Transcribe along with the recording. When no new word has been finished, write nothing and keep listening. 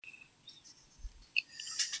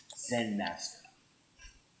Zen Master.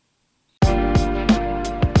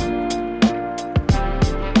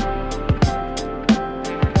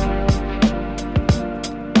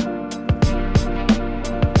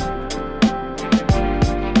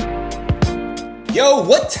 Yo,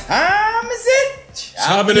 what time is it?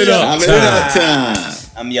 Chopping it up time.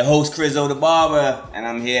 I'm your host, Crizzo the Barber, and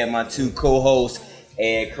I'm here with my two co-hosts,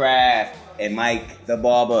 Ed Craft and Mike the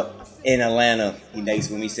Barber in Atlanta. He likes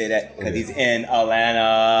when we say that because he's in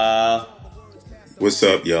Atlanta. What's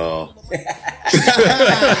up, y'all? What's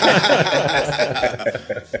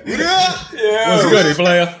good,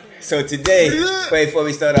 player? So today, wait, before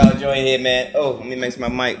we start our joint here, man. Oh, let me mix my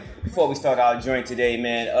mic. Before we start our joint today,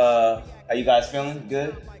 man, how you guys feeling?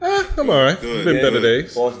 Good? I'm alright. Good. Been better Good.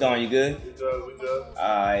 days. Boss Don, you good? We good.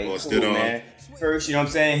 Alright, Boss cool, did on. man. First, you know what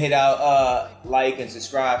I'm saying? Hit out like and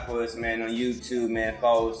subscribe for us, man, on YouTube, man.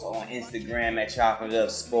 Follow us on Instagram at Chopping It Up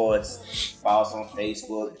Sports. Follow us on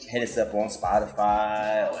Facebook. Hit us up on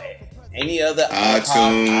Spotify or any other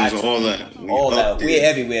iTunes, all that. All that. there. We're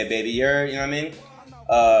everywhere, baby. You heard? You know what I mean?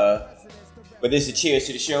 But this is cheers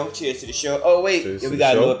to the show. Cheers to the show. Oh wait, Cheers yeah, to we the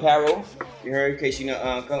got a show. little apparel. You heard? In case you know,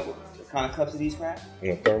 what kind of cups are these, crap?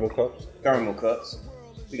 Thermal cups. Thermal cups.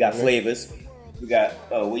 We got flavors. We got.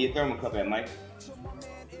 Where your thermal cup at, Mike?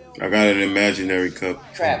 I got an imaginary cup.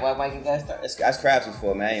 Crap. Why Mike you guys start? That's Crab's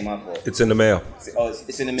fault, man. That ain't my fault. It's in the mail. It's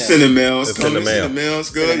in the middle. It's in the mail. It's in the mail. It's in the mail. It's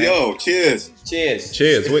good. It's in the mail. Yo, cheers. Cheers.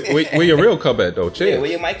 Cheers. Where your real cup at though? Yeah, Cheers.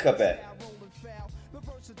 where your mic cup at?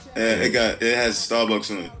 And it has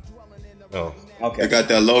Starbucks on it. Oh. Okay. It got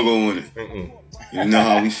that logo on it. You know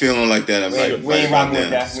how we feeling like that. I'm like, We ain't right rocking with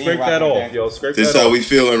now. that. We ain't Scrape rocking that with off, yo. Scrape This that how off. we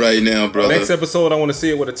feeling right now, brother. Next episode, I want to see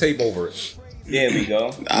it with a tape over it. There we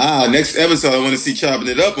go. Next episode, I want to see Chopping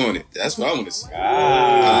It Up on it. That's what I want to see. Good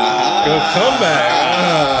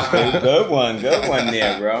comeback. Good one. Good one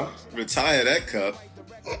there, bro. Retire that cup.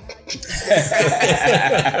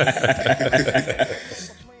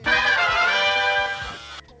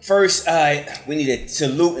 First, we need to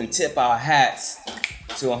salute and tip our hats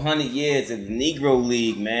to 100 years of the Negro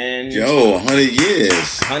League, man. Yo, 100 years.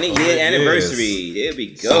 100-year anniversary. years. There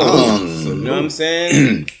we go. Song. You know what I'm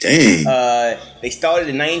saying? Dang. They started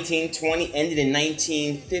in 1920, ended in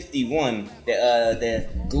 1951. The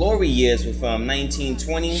glory years were from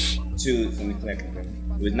 1920 to, let me connect it.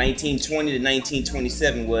 It was 1920 to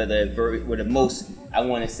 1927 were the most, I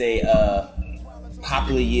want to say,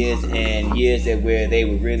 popular years and years where they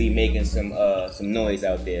were really making some noise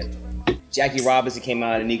out there. Jackie Robinson came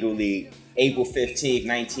out of the Negro League April 15th,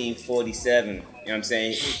 1947. You know what I'm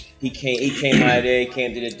saying? He came out of there. He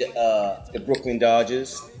came to the Brooklyn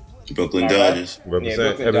Dodgers. Brooklyn All right. Dodgers. Represent.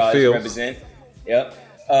 Brooklyn Evan Dodgers Fields. represent. Yep.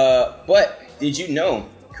 But did you know?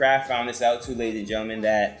 Kraft found this out too, ladies and gentlemen,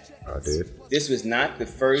 that I did. this was not the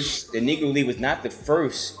first. The Negro League was not the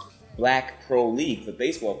first black pro league for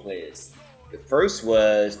baseball players. The first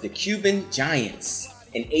was the Cuban Giants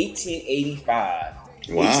in 1885.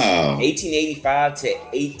 Wow. 1885 to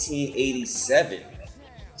 1887.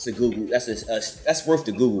 That's a Google. That's worth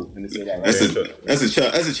the Google. Let me say that right.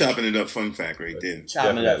 That's a chopping it up fun fact right there.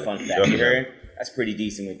 Chopping it up, fun fact. You Definitely. heard? That's pretty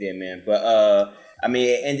decent with there, man. But I mean,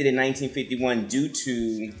 it ended in 1951 due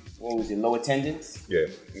to what was it? Low attendance. Yeah.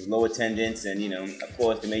 Low attendance, and of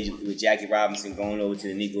course, with Jackie Robinson going over to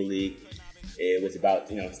the Negro League, it was about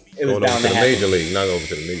it was Going down over to the happen. Major League, not over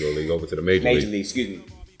to the Negro League, over to the Major Major League. League, excuse me.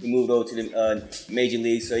 We moved over to the Major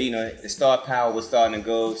League, so the star power was starting to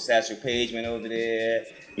go. Satchel Paige went over there.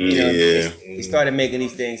 He started making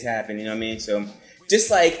these things happen. You know what I mean? So just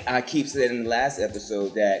like I keep saying in the last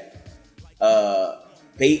episode that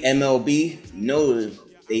MLB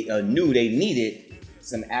knew they needed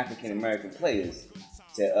some African American players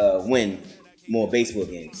to win more baseball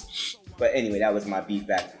games. But anyway, that was my beef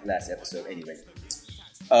back last episode. Anyway,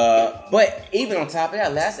 but even on top of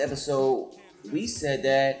that, last episode we said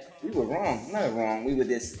that we were wrong. Not wrong. We were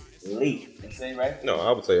this late. You saying right? No,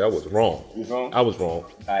 I would say I was wrong. You was wrong? I was wrong.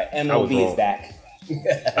 All right, I was MLB is wrong. back.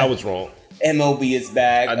 I was wrong. MLB is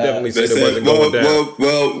back. I definitely said it Listen, wasn't going down.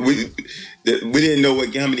 well, we didn't know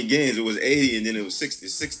how many games. It was 80 and then it was 60.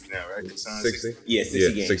 60 now, right? They signed 60? Yeah,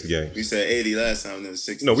 60 games. 60 games. We said 80 last time, then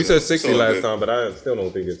 60. No, we said 60 all last good. time, but I still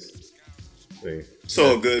don't think it's. I mean, It's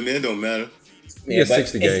all good, man. It don't matter. Yeah, Yeah, but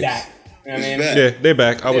 60 it's games. back. You know what I mean? It's back. yeah, they're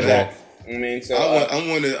back. I was They're wrong. back. I mean, so I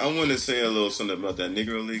want to say a little something about that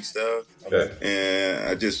Negro League stuff, Okay. and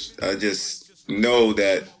I just know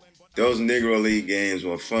that those Negro League games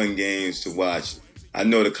were fun games to watch. I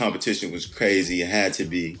know the competition was crazy; it had to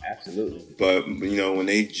be. absolutely. But when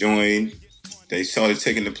they joined, they started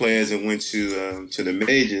taking the players and went to the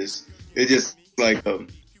majors. It just like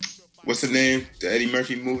what's the name? The Eddie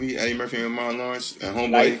Murphy movie. Eddie Murphy and Martin Lawrence and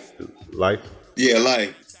Homeboy. Life. Yeah,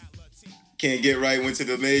 Life. Can't Get Right. Went to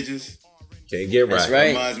the majors. Can't get right. That's right.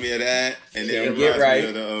 Reminds me of that, and then Can't reminds Get Right. me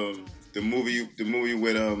of the movie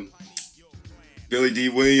with Billy D.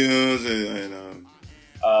 Williams and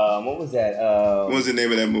what was that? what was the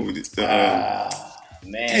name of that movie?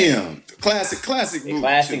 Man. Damn, classic The movie.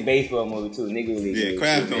 classic too. baseball movie too. Negro League. Yeah, movie,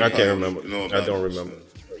 Kraft. too. No, I can't remember. know I about don't it. remember.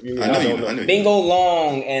 I know you. Bingo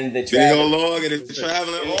Long and the Bingo Long and the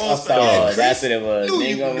Traveling All Stars. Stars. That's what it was.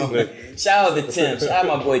 Bingo knew. Long. Shout out to Tim. Shout out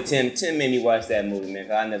my boy Tim. Tim made me watch that movie, man.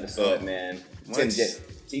 'Cause I never saw it, man. Tim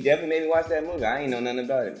he definitely made me watch that movie. I ain't know nothing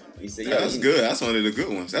about it. He said, Yeah, that's good. That's one of the good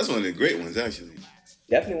ones. That's one of the great ones, actually.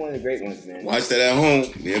 Definitely one of the great ones, man. Watch that at home.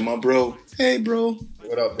 Me and my bro. Hey, bro.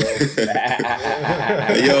 What up, bro?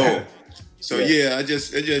 Hey, yo. So yeah, it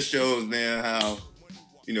just shows, man, how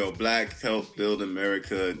black help build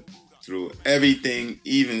America through everything,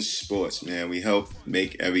 even sports, man. We help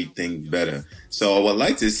make everything better. So I would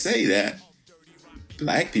like to say that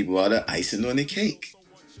black people are the icing on the cake.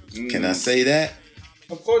 Can I say that?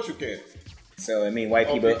 Of course you can. So I mean, white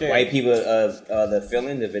people are the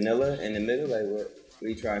filling, the vanilla in the middle. Like what are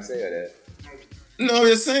you trying to say with that? No, I'm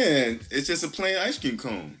just saying it's just a plain ice cream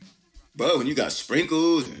cone. But when you got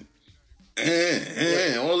sprinkles and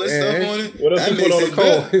all this stuff on it, What else that you put makes on it the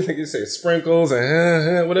better. coal? You say sprinkles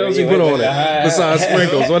and what else you Yeah, put what on the- it? Besides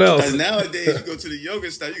sprinkles, what else? Because nowadays you go to the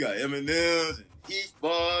yogurt style, you got M&M's and Heath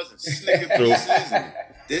bars and Snicker pieces and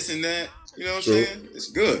this and that. You know what I'm saying? It's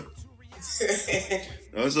good.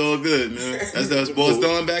 That's all good, man. That's Boss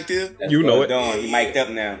Dawn back there. You know it. Dawn, he mic'd up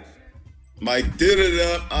now. Mike did it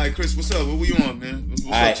up. All right, Chris, what's up? What we on, man? What's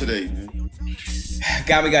up right. today, man?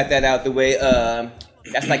 We got that out the way.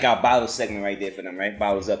 That's like our bottle segment right there for them, right?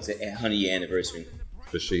 Bottles up to 100-year anniversary.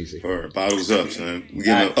 The cheesy. Or bottles up, son. We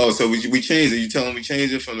getting so we changed it. You telling we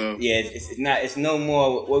changed it from the Yeah, it's not. It's no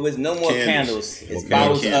more. What was no more Candles. candles? It's Okay.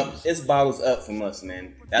 bottles Candles. up. It's bottles up from us,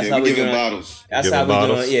 man. That's yeah, how we we giving doing. bottles. That's Giving how we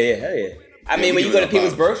bottles? doing. Yeah, hell yeah. I mean, we when you go to giving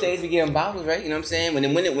people's bottles. birthdays, we give them bottles, right? You know what I'm saying? When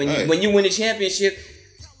Right. you win the championship,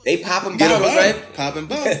 they popping Get a bottles, bottle. right? Popping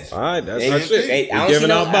bottles. All right, that's They- our shit. they- I We're don't see giving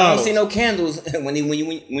no. out I don't bottles. see no candles when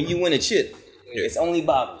you win a chip. Yeah. It's only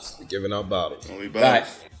bottles. We're giving out bottles. Only Right. bottles.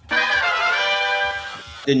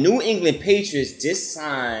 The New England Patriots just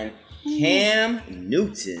signed Cam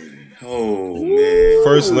Newton. Oh man.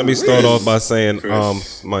 First, let me start off by saying,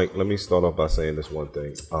 Chris. Mike, let me start off by saying this one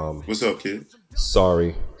thing. What's up, kid?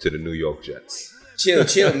 Sorry to the New York Jets.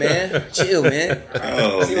 Chill, man. Chill, man.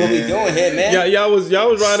 Oh, See what we man. doing here, man. Yeah, y'all was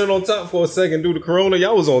riding on top for a second due to Corona.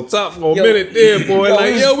 Y'all was on top for a Yo, minute there, boy.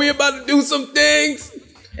 yo, We about to do some things.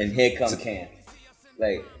 And here come Cam.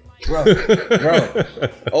 Like, bro.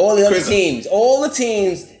 All the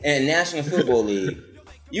teams in National Football League,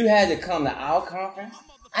 you had to come to our conference.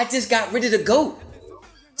 I just got rid of the GOAT.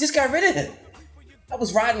 Just got rid of him. I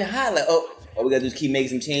was riding high like, all we gotta do is keep making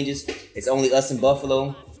some changes. It's only us in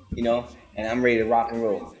Buffalo, and I'm ready to rock and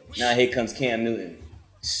roll. Now here comes Cam Newton.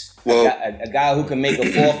 Well, A guy who can make a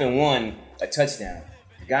 4th and 1 a touchdown.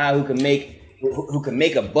 A guy who can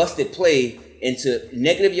make a busted play into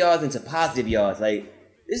negative yards into positive yards. Like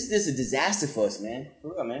this is a disaster for us, man.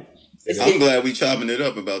 For real, man. I'm glad we chopping it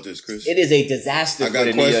up about this, Chris. It is a disaster I for got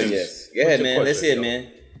the New York questions. Jets. Go ahead, What's your man. Let's hear it, question,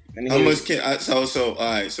 man. Let me How hear much it. can I? So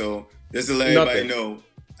all right. So just to let everybody know,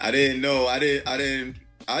 I didn't know.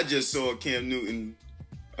 I just saw Cam Newton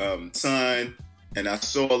sign, and I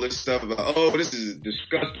saw all this stuff about this is a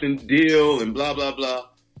disgusting deal and blah blah blah.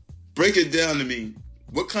 Break it down to me.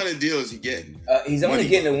 What kind of deal is he getting? He's only Money.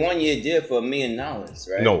 getting a 1-year deal for $1 million,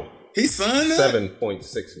 right? No, He signed that.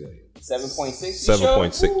 7.6 million.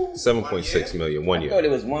 7.6. 7.6 million 1 I year. thought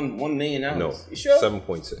it was $1 million. No, You sure?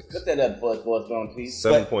 7.6. Look that up for us, boss, please.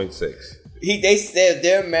 But 7.6.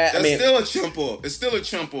 they're mad. That's still a chump off. It's still a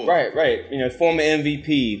chump off. Right. Former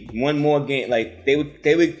MVP, one more game. Like they would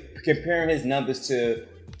comparing his numbers to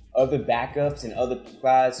other backups and other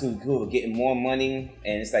guys who were getting more money,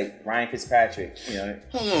 and it's like Ryan Fitzpatrick.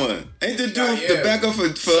 Hold on. Ain't the dude the backup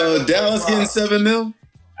for Dallas getting $7 million?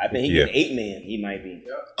 I think he getting $8 million. He might be.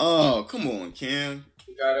 Oh, come on, Cam.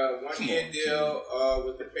 He got a 1-year deal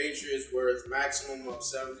with the Patriots worth maximum of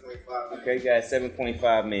 $7.5 million. Okay, got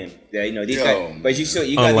 $7.5 million. Yeah, these Yo. guys. But you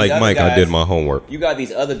got Unlike these other Mike, guys, I did my homework. You got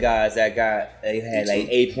these other guys that had like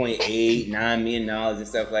 $8.8, $9 million and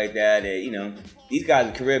stuff like that. And, these guys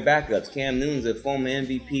are career backups. Cam Newton's a former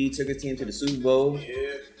MVP, took his team to the Super Bowl.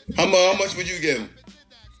 Yeah. How much would you give him?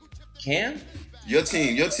 Cam? Your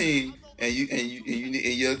team, and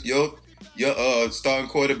your starting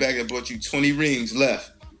quarterback that brought you 20 rings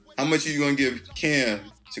left. How much are you gonna give Cam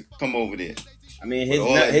to come over there? I mean, But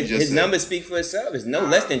all that you his just said. numbers speak for itself. It's no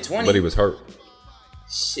less than 20. But he was hurt.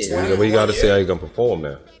 Shit. We got to see how he's gonna perform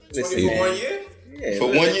now. 20 for 1 year? Yeah, For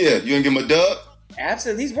 1 year, you gonna give him a dub?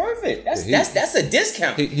 absolutely, he's worth it. Yeah, That's a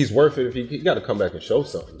discount. He's worth it if he got to come back and show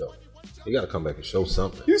something though. He got to come back and show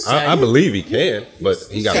something. You I believe he can, but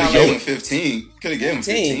he got to Could have show gave him it. 15. Could have gave him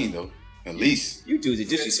 15 though, at least. You dudes are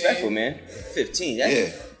disrespectful, man. 15. That's, Yeah.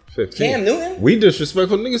 15. Cam Newton? We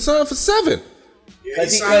disrespectful. Nigga signed for 7. Yeah, he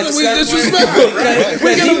Because- signed because- We for disrespectful. Because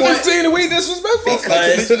We get he him want- 15 and we disrespectful.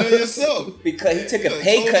 Because- You know yourself. Because he took a Yeah,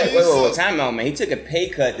 pay totally cut. Wait, yourself. time out, man. He took a pay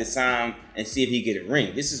cut to sign and see if he get a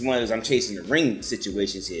ring. This is one of those I'm chasing the ring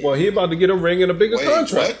situations here. Well, he about to get a ring and a bigger Wait,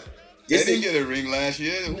 contract. what? They This didn't is- get a ring last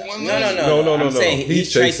year. Who won No. last year? No. I'm saying He's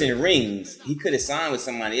he's chasing rings. He could have signed with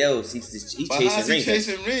somebody else. He's But chasing how's he rings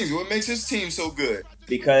chasing rings? What makes his team so good?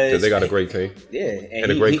 because Because they got a great team. yeah,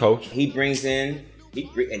 and a great coach. He brings in.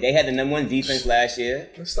 And they had the number 1 defense last year.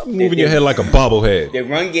 Stop moving your head like a bobblehead. Their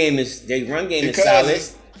run game is solid.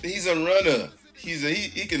 Because he's a runner.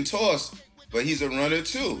 He can toss, but he's a runner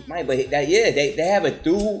too. Right, but they have a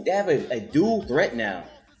dual threat now.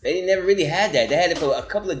 They never really had that. They had it for a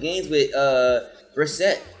couple of games with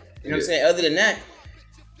Brissett. You know what I'm saying? Other than that,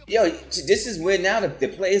 this is where now the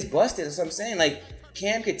play is busted. That's what I'm saying. Like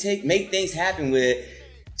Cam could make things happen where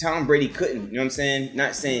Tom Brady couldn't. You know what I'm saying?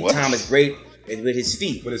 Not saying What? Tom is great with his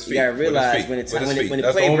feet. With his feet. You gotta realize With his feet. when With his the feet.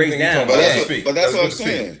 That's play only breaks thing you down. talk about. But With that's his what- feet. but that's what I'm with his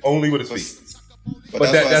feet. saying. Only with his But- feet. But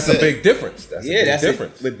But that's a big difference. That's a big that's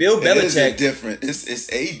difference. With Bill It is a Belichick, difference.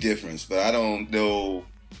 It's a difference, but I don't know.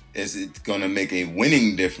 Is it gonna make a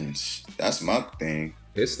winning difference? That's my thing.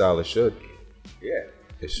 His style, it should. yeah.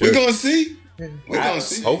 It should. We're gonna see. We're I- gonna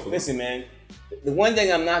see. Hopefully. Listen, man. The one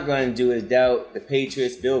thing I'm not going to do is doubt the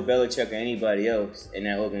Patriots, Bill Belichick, or anybody else in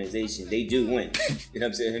that organization. They do win. You know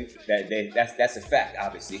what I'm saying? That's a fact.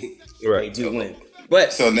 Obviously, Right. They do win.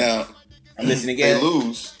 But So now, I'm listening if they again.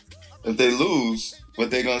 lose. If they lose, what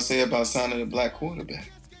they gonna say about signing a black quarterback?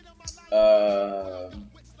 I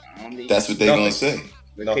don't think- That's what they Nothing. gonna say.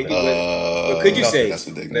 What could you nothing. say? That's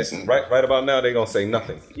what they gonna say. Right about now, they're going to say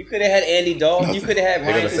nothing. You could have had Andy Dalton. You Nothing. could have had They're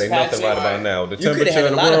Ryan going to say nothing Fitzpatrick. right about now. The You coulda temperature had in a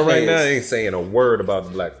the lot of world right now players. ain't saying a word about the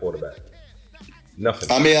black quarterback.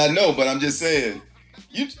 Nothing. I mean, I know, but I'm just saying.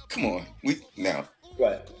 You come on. We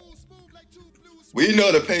What? we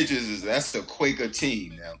know the Patriots that's the Quaker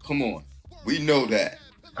team. Now, come on. We know that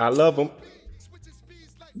I love them.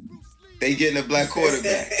 they getting a black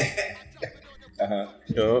quarterback.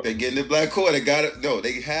 They getting a black quarterback.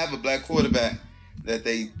 They have a black quarterback that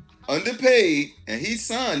they underpaid, and he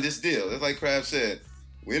signed this deal. That's like Kraft said.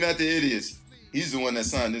 We're not the idiots. He's the one that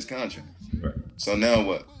signed this contract. Right. So now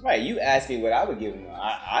what? Right. You asked me what I would give him.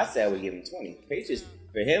 I said I would give him 20. Patriots,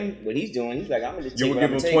 for him, what he's doing, he's like, I'm going to just take You would what give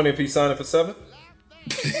I'm him take. 20 if he signed it for 7?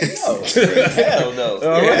 No. Hell no.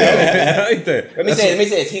 All right. Ain't that? Let me say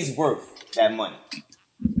this. He's worth that money.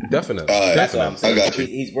 Definitely. All right. That's what I'm Definitely. saying. I got you.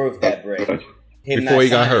 He's worth that bread. Him Before not he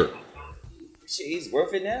got signing. hurt. Shit, he's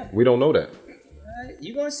worth it now. We don't know that. Alright,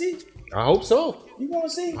 you gonna see? I hope so. You gonna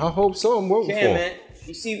see? I hope so. I'm rooting for Cam, him. man,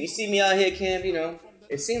 you see me out here, Cam. You know,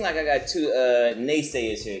 it seemed like I got 2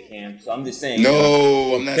 naysayers here, Cam. So I'm just saying.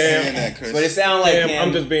 No, I'm not Cam. saying that, Chris. But it sounds like Cam, Cam.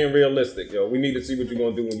 I'm just being realistic, yo. We need to see what you're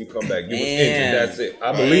gonna do when you come back. You was Damn. injured, that's it.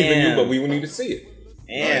 I believe in you, Damn. but we will need to see it.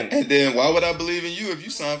 Damn, And then why would I believe in you if you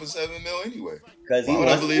signed for $7 million anyway? because Why would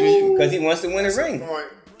I believe in you? he wants to win a ring. Point.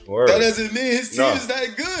 Word. That doesn't mean his team No. is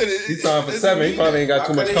that good. He signed for 7. He probably ain't got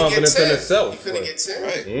too Why much couldn't he get confidence in 10? himself. He couldn't get 10.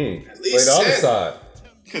 Right. At Play least the other 10. side.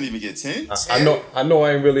 Couldn't even get 10. I know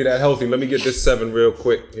I ain't really that healthy. Let me get this 7 real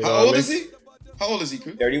quick. You know How what old I is mean? he? How old is he,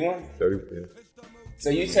 Chris? 31. 30, yeah. So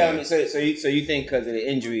you tell me. So you think because of the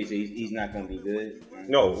injuries he's not gonna be good?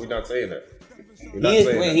 No, we're not saying that. We're He not is,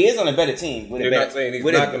 saying well, that. he is on a better team. With a You're better, not saying he's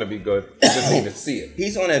with not a- going to be good. You just need to see it.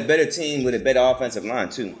 He's on a better team with a better offensive line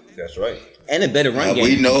too, That's right. and a better run Now, game.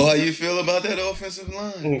 we know how you feel about that offensive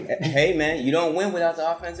line. Hey man, you don't win without the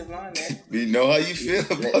offensive line, man. We know how you feel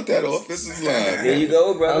about that offensive There line. you go,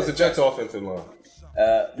 How's the brother. Jets offensive line?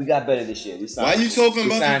 We got better this year. We signed, Why you talking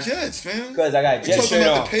we about signed- the Jets, fam? Because I got You Jet talking shirt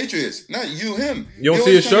about on. the Patriots, not you, him. You don't see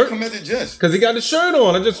always his trying to shirt? Come at the Jets. Because he got the shirt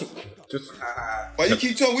on. I just Why you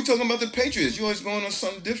keep talking? We talking about the Patriots. You always going on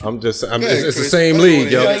something different. it's ahead, the Chris. same I don't league,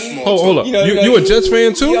 wanna yo. hear that small Hold talk. up. You a Jets fan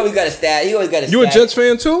You too? always got to stab. You always got to. You a Jets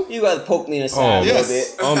fan too? You got to poke me in the Oh, side a yes.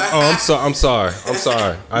 little bit. I'm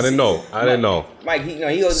sorry. I didn't know. Mike, he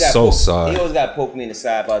always got So poke, sorry. He always got to poke me in the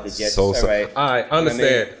side about the Jets. So It's all right. I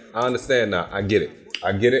understand. I understand now. I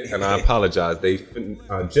get it, and I apologize. They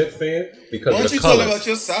Jet fan because Why of don't the you talk colors. about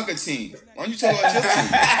your soccer team? Why don't you talk about your team?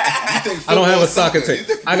 You think I don't have football a soccer soccer.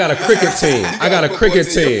 team. I got a cricket team. I got a football cricket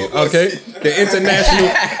team, team. football Okay, team. the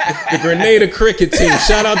The Grenada cricket team.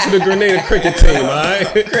 Shout out to the Grenada cricket team, all right?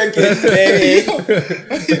 Cricket, baby.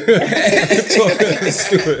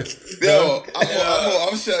 Stupid. Yo,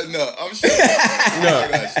 I'm shutting up. I'm shutting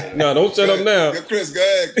up. No, don't shut up now. Yo, Chris, go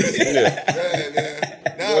ahead. Chris. Yeah. Go ahead,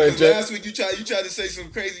 man. Now, Go ahead, Jet. last week you tried to say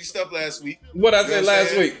some crazy stuff last week. What I You know said what I'm last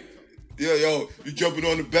saying? week. Yeah, yo, you jumping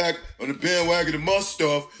on the bandwagon of my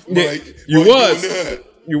stuff, Yeah, Mike. you Why was. doing that?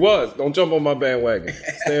 You was. Don't jump on my bandwagon.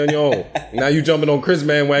 Stay on your own. Now you jumping on Chris'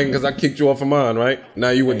 bandwagon because I kicked you off of mine, right?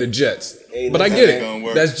 Now you with the Jets. Hey, But I listen, get That ain't gonna it.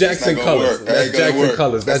 work. That's Jackson That's not gonna colors. work. That That's ain't gonna Jackson work.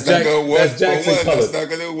 colors. That's not gonna work. That's Jackson For one, colors. That's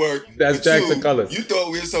not gonna work. That's For Jackson two, colors. You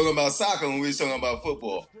thought we were talking about soccer when we were talking about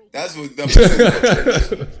football. That's what number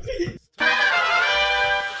two.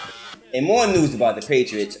 And more news about the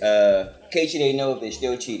Patriots. In case you didn't know, if they're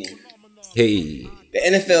still cheating. Hey. The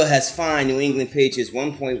NFL has fined New England Patriots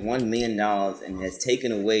 $1.1 million and has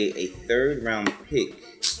taken away a third-round pick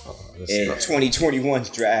in 2021's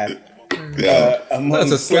draft. Yeah.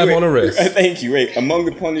 That's a slap on the wrist. Thank you, Ray. Among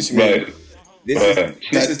the punishment, Right.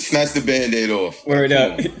 this is Snatch the Band-Aid off. word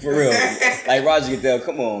Come up on. for real. Like Roger Goodell,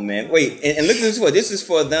 come on, man. Wait, and look at this one. This is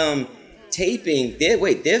for them taping. Their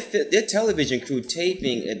television crew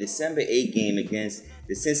taping a December 8 game against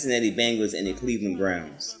the Cincinnati Bengals and the Cleveland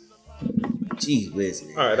Browns. Jeez whiz,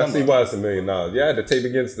 man. All right, I see why it's $1 million. You had to tape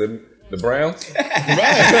against the Browns. Right. You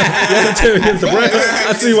had to tape against the Browns.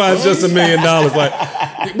 I see why it's just $1 million.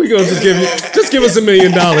 Like we gonna just give us $1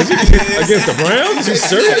 million against the Browns. You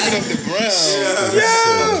serious? Taking up the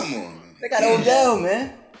Browns. Come on. They got Odell,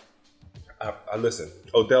 man. I listen,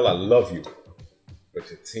 Odell. I love you, but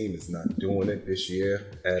your team is not doing it this year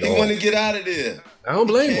at He all. want to get out of there. I don't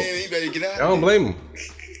blame Man, him. he better get out. I don't blame him.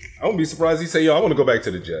 I won't be surprised he say, "Yo, I want to go back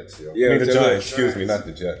to the Jets." Yo. Yeah, I mean, the so Giants. look. Excuse me, not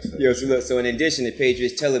the Jets. Yo, so look, so in addition, the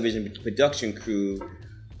Patriots television production crew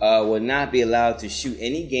will not be allowed to shoot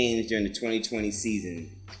any games during the 2020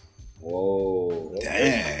 season. Whoa.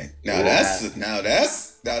 Dang. Now that's something. Now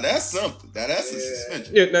that's a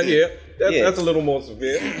suspension. That's a little more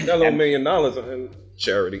severe. That little $1 million in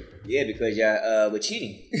charity. Yeah, because y'all were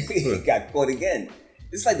cheating. Got caught again.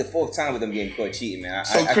 It's like the fourth time with them getting caught cheating, man.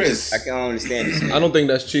 Chris. I can't understand this. Man. I don't think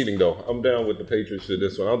that's cheating, though. I'm down with the Patriots for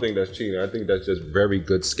this one. I don't think that's cheating. I think that's just very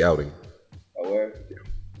good scouting. Oh, word?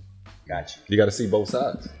 Got you. You got to see both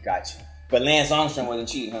sides. Got you. But Lance Armstrong wasn't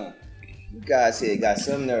cheating, huh? You guys here got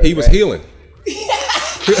some nerve. He was right? healing.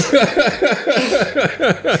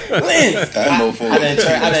 Lance! That mofo.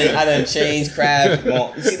 I done changed crab.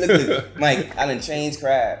 See, look at this. Mike, I done changed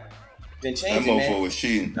crab. Been That changing, man. mofo was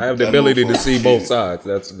cheating. I have the That ability mofo to was see cheating. both sides.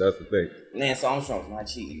 That's the thing. Lance Armstrong's not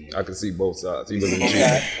cheating, man. I can see both sides. He wasn't Okay.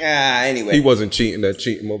 cheating. Anyway. He wasn't cheating. That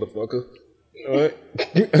cheating motherfucker. All right.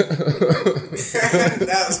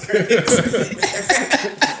 That was crazy.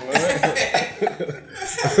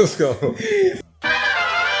 Let's go.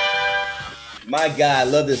 My guy, I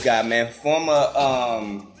love this guy, man. Former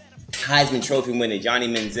Heisman Trophy winner Johnny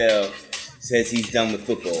Manziel says he's done with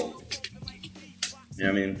football. You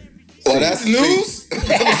know what I mean? Well, that's news.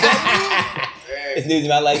 It's news.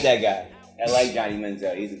 I like that guy. I like Johnny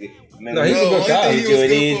Manziel. He's a good. No, he's a good guy. He was good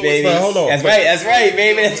for- baby. But hold on. That's right. That's right,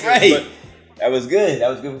 baby. That's right. That was good. That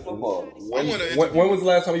was good for football. I wanna When was the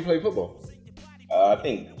last time he played football? I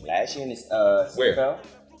think last year in the Where? NFL.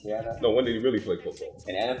 Yeah. No, when did he really play football?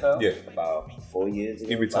 In the NFL? Yeah. About 4 years ago.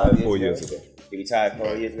 He retired 5 4 years ago. He retired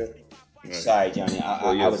 4 years ago? Sorry, Johnny.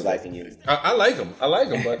 I years was ago. liking you. I like him. I like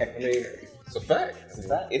him, but I mean, it's a fact. It's a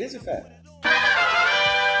fact. It is a fact.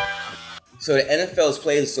 So the NFL's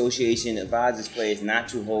Players Association advises players not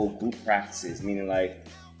to hold group practices, meaning like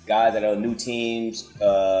guys that are new teams,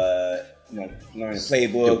 learning the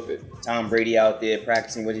playbook. Stupid. Tom Brady out there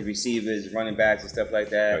practicing with his receivers, running backs, and stuff like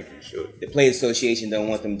that. Like you should. The Players Association don't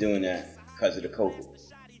want them doing that because of the COVID.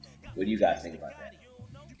 What do you guys think about that?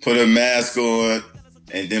 put a mask on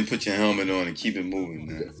and then put your helmet on and keep it moving,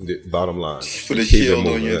 man. The bottom line. Put a Keep it shield on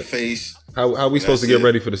moving, your yeah. face. How we supposed to That's get it.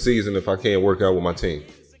 ready for the season if I can't work out with my team?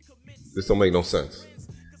 This don't make no sense.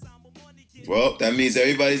 Well, that means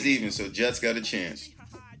everybody's even, so Jets got a chance.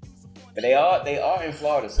 But they are in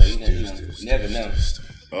Florida, so you never know.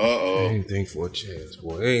 Uh-oh. Anything for a chance,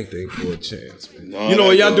 boy. Anything for a chance, man. No, You know what?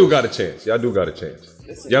 that Y'all do goes- got a chance. Y'all do got a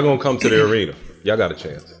chance. Y'all gonna come to the arena. Y'all got a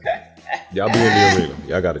chance. Y'all be in the arena.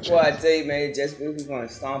 Y'all got a Well, I chance. tell you, man, Jets, we're going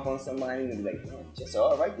to stomp on somebody and be like, man, Jets are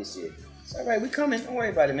all right this year. It's all right, we coming. Don't worry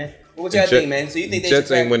about it, man. But what y'all think, man? So you think they Jets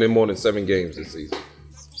should ain't pack- winning more than 7 games this season.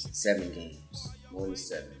 7 games. More than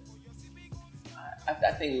 7. I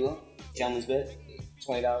think we will. Gentleman's bet,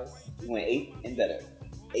 $20. We win 8 and better.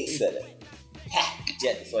 8 and better. Ha!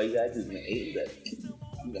 Jets, that's all you gotta do, man. 8 and better.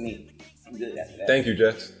 I'm good after that. Thank you,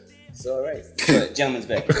 Jets. It's all right. But gentlemen's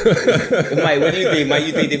back. Mike, what do you think? Mike,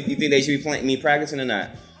 you think they should be practicing or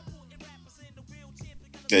not?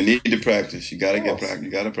 They need to practice. You gotta get practice. You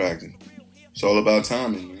gotta practice. It's all about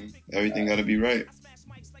timing, man. Everything gotta be right.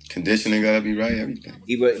 Conditioning gotta be right. Everything.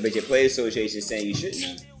 But your players association is saying you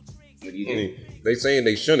shouldn't. What do you think? They saying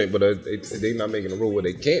they shouldn't, but they not making a rule where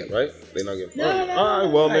they can't, right? They not getting fined. No. All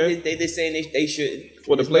right, well, man. They saying they shouldn't.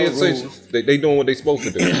 Well, the There's players no say they doing what they supposed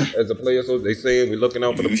to do. As a player, so they saying we're looking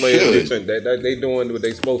out for the players. They doing what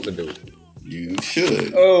they supposed to do. You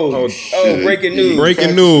should. Oh, breaking news.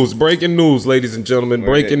 Breaking news, ladies and gentlemen.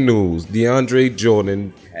 Breaking news. DeAndre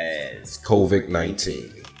Jordan has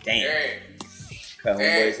COVID-19. Damn. Cut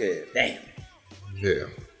homeboy's head. Damn. Yeah.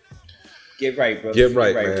 Get right, bro. Get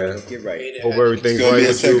right, man. Brother. Get right. Hope everything's It's gonna right be a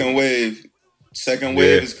with second you. wave. Second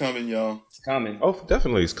wave is coming, y'all. It's coming. Oh,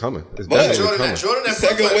 definitely, it's coming. It's But definitely coming. Jordan, The that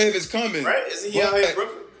second Brooklyn, wave is coming. right? Isn't he out here in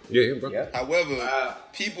Brooklyn? Yeah, bro. Yeah. However,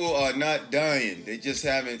 people are not dying. They just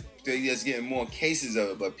getting more cases of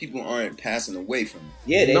it, but people aren't passing away from it.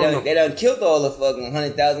 Yeah, No. they done killed all the fucking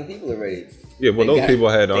 100,000 people already. Yeah, well, those people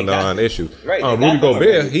had underlying issues. Right, they Rudy got them Gobert,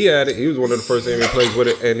 already. he had it. He was one of the first NBA players with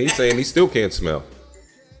it, and he's saying he still can't smell.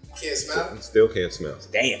 Can't smell. Still can't smell.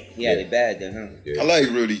 Damn. Yeah, they bad then, huh? Yeah. I like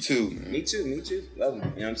Rudy too, man. Me too. Love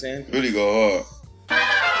them. You know what I'm saying? Rudy go hard.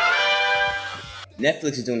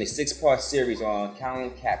 Netflix is doing a 6-part series on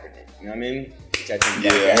Colin Kaepernick. You know what I mean? Which I think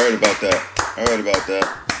Yeah, I heard about that.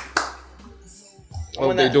 I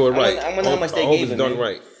hope they do it right. I wonder how much they I hope gave it's him, done man.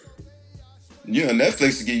 right. You know,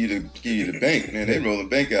 Netflix to give you the bank, man. They roll the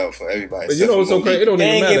bank out for everybody. But you know what's so crazy? It don't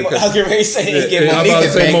They even ain't matter. get, I was getting ready to say they ain't get I'm Monique about to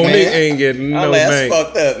the say bank, Monique man. ain't getting I'm no like, that's bank.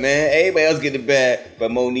 fucked up, man. Everybody else get the bag,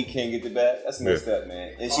 but Monique can't get the bag. That's messed Yeah. up,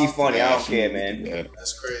 man. And she funny. I don't care, man. Yeah.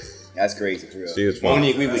 That's crazy. That's crazy for real. She is funny.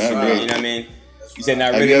 Monique, we with you, man. You know what I mean? You said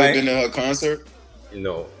not Have really, you ever Mike? been to her concert?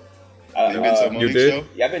 No. You been to a You Monique did? show?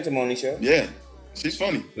 Yeah, I've been to Monique's show. Yeah, she's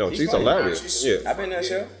funny. No, She's she's funny. hilarious. Yeah. I've been to her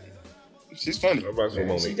show. She's funny. I'm rocking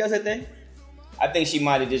with She Monique. does her thing. I think she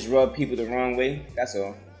might have just rubbed people the wrong way. That's all. You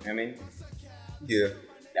know what I mean? Yeah.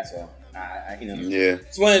 That's all. You know. Yeah.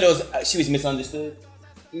 It's one of those. She was misunderstood.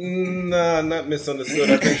 Nah, not misunderstood.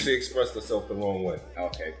 I think she expressed herself the wrong way.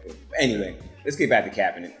 Okay, cool. Anyway, let's get back to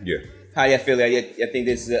Kaepernick. Yeah. How y'all feel? I think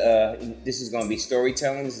this is gonna be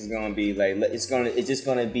storytelling. This is gonna be like it's just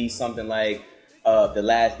gonna be something like The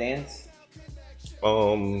Last Dance.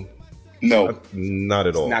 No, Not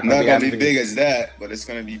at all. Not not gonna be everything- big as that, but it's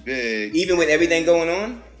gonna be big. Even with everything going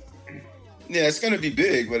on. Yeah, it's gonna be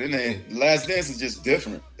big, but it ain't. Last Dance is just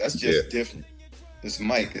different. That's just Yeah. different. This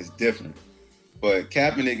mic is different. But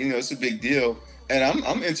Kaepernick, you know, it's a big deal, and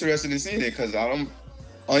I'm interested in seeing it because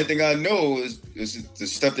only thing I know is the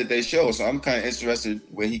stuff that they show. So I'm kind of interested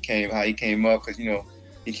how he came up, because you know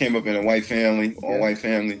he came up in a white family, white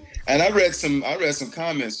family, and I read some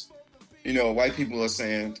comments. You know, white people are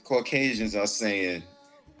saying, Caucasians are saying,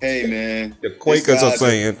 "Hey man, The Quakers are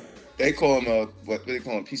saying. they call him what do they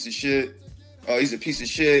call him, piece of shit. Oh, he's a piece of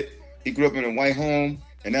shit. He grew up in a white home,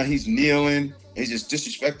 and now he's kneeling. He's just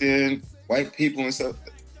disrespecting white people and stuff."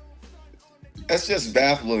 That's just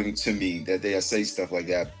baffling to me that they say stuff like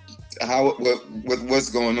that.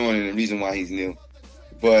 What's going on and the reason why he's kneeling.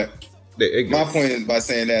 But my point is by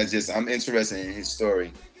saying that is just I'm interested in his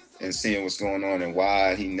story and seeing what's going on and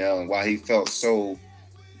why he knelt and why he felt so,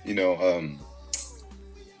 you know,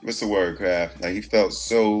 what's the word, Kraft? Like he felt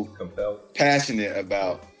so Compelled. passionate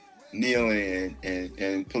about kneeling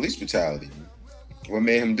and police brutality. What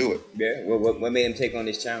made him do it? Yeah. What made him take on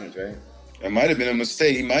this challenge, right? It might have been a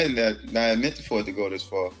mistake. He might not have meant for it to go this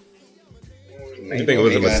far. You think it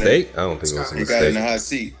was a mistake? I don't think it was a He got in the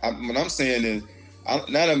mistake. hot seat. What I'm saying is,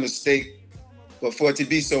 not a mistake, but for it to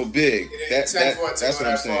be so big, that's what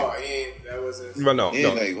I'm saying. That wasn't. But no, He no,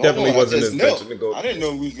 ain't like, hold definitely on, wasn't I his just intention to knelt. go. I didn't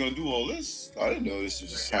know we was gonna do all this. I didn't know this was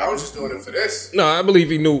just I was just doing it for this. No, I believe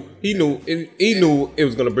he knew it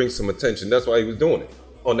was going to bring some attention. That's why he was doing it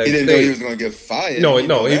on that He didn't know stage. he was gonna get fired. No, He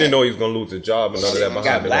know he that. didn't know he was going to lose his job and none of that He behind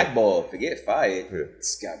got it. blackballed. Forget fired. Yeah.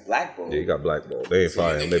 He got blackballed. Yeah, he got blackballed. They ain't So you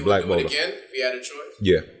fired him. think They he would do blackballed it him. again if he had a choice?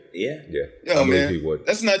 Yeah, Yeah. yeah. Yo, I believe man, he would.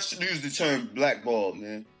 let's not use the term blackball,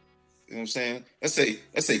 man. You know what I'm saying?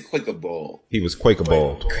 Let's say Quaker ball. He was Quaker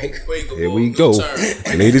balled. Quaker Here ball, we new go.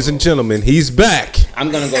 term. Ladies and gentlemen, he's back.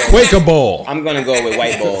 I'm gonna go. Quaker ball. I'm gonna go with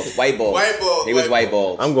white balls. White balls. White ball, He was white white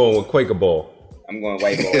balls. I'm going with Quaker ball. I'm going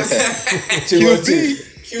white balls. QB.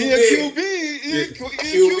 He a QB. He a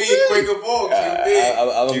QB, Quaker ball, QB.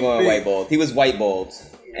 I was going white balls. He was white balls,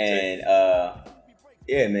 and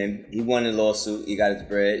yeah, man, he won the lawsuit. He got his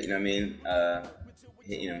bread. You know what I mean?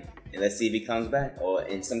 You know, and let's see if he comes back or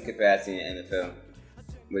in some capacity in the NFL,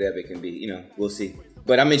 whatever it can be. You know, we'll see.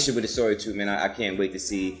 But I'm interested with the story too, man. I can't wait to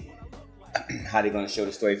see how they gonna show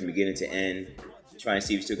the story from beginning to end. Trying to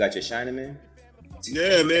see if you still got your shiner, man.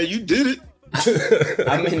 Yeah, man, you did it.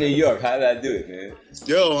 I'm in New York. How did I do it, man?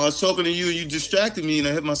 Yo, I was talking to you, you distracted me, and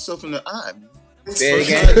I hit myself in the eye. Say it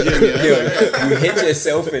again. Yo, you hit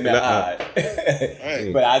yourself in the eye.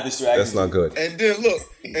 Right. But I distracted That's not good. And then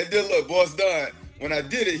look, Boss Don, when I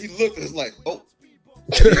did it, he looked and was like, oh.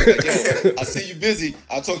 He was like, yo, I see you busy.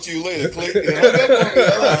 I'll talk to you later. Click. And hung up on me.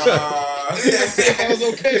 I was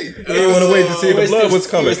okay. You didn't want to wait to see if the blood was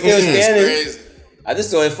coming. We're still standing. I just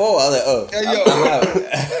saw it fall. I was like, oh, Hey, yo. I'm out.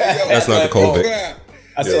 That's not the COVID.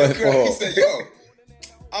 I saw it He fall. said, yo.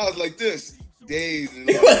 I was like this. Days. And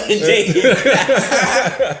he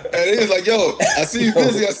was like, yo, I see you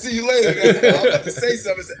busy. I'll see you later. And I was about to say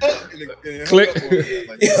something. I said, and hung Click. up on me.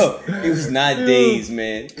 Like, Yo, it was not days,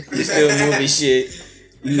 man. He still moving shit.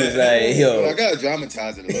 He was like, I yo. gotta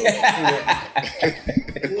dramatize it a little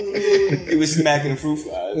bit. He was smacking fruit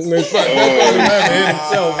flies. That's probably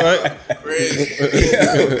himself, right?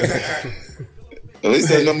 At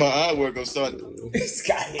least I know my eye work gonna start. This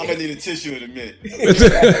guy. I'm gonna need a tissue in a minute.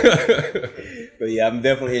 But yeah, I'm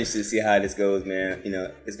definitely interested to see how this goes, man. You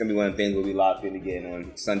know, it's gonna be one of the things we'll be locked in again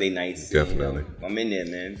on Sunday nights. Definitely. You know, I'm in there,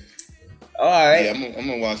 man. All right. Yeah, I'm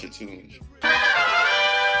gonna watch it too.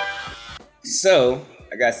 So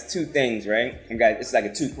I got two things, right? It's like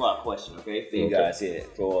a two-part question, okay, for you guys here,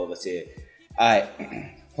 for all of us here. All right,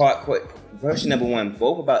 question number one,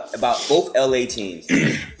 about both LA teams.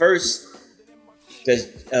 First, does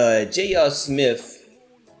J.R. Smith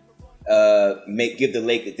give the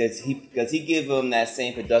Lakers? Does he give them that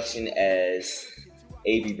same production as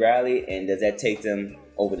Avery Bradley, and does that take them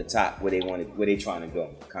over the top where they trying to go,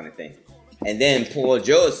 kind of thing? And then Paul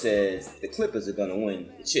George says the Clippers are gonna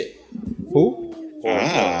win the chip. Who?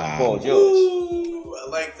 Paul George. Ooh, I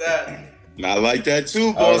like that. I like that too,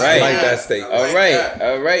 All boss. right. I like that statement. All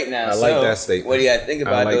right. Now, I like that statement. What do you think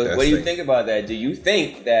about I like those? that What do you statement. think about that? Do you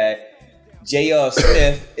think that J.R.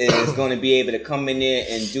 Smith is going to be able to come in there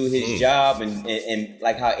and do his job and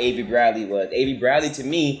like how Avery Bradley was? Avery Bradley, to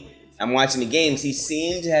me, I'm watching the games. He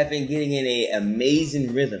seemed to have been getting in an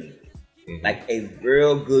amazing rhythm, like a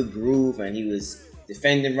real good groove, and he was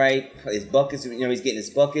defending right. His buckets, he's getting his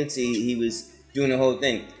buckets. He was doing the whole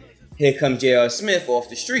thing. Here comes J.R. Smith off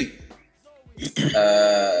the street.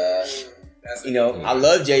 I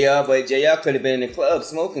love JR, but JR could have been in the club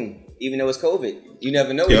smoking, even though it's COVID. You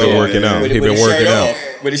never know. He been working out. He been working out.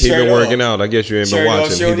 He been working out. I guess you ain't been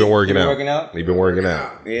watching. He been working out. He been working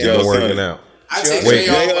out. Yeah. He been working out. I take Wait.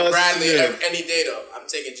 JR over Bradley any day though. I'm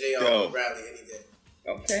taking JR over Bradley any day.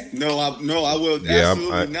 Okay. No, I will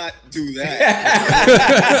absolutely not do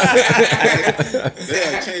that.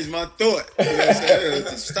 They'll change my thought. You know what I'm saying?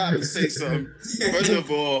 To stop and say something. First of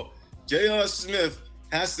all, J.R. Smith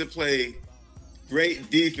has to play great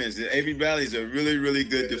defense. Avery Bradley is a really, really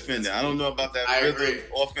good defender. I don't know about that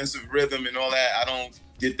offensive rhythm and all that. I don't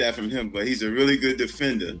get that from him, but he's a really good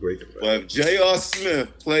defender. Great defender. But if J.R.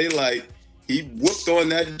 Smith play like he whooped on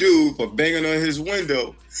that dude for banging on his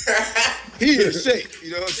window, he in shape.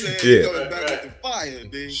 You know what I'm saying? Yeah. He coming back with the fire,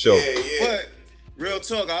 dude. Sure. But real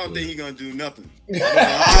talk, I don't think he's gonna do nothing.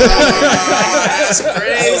 That's I don't think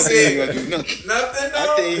crazy. he's gonna do nothing. Nothing. I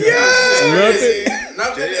No. think he's Nothing?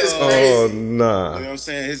 Nothing is JR. Oh crazy. You nah. know what I'm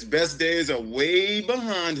saying? His best days are way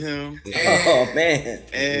behind him. Oh man.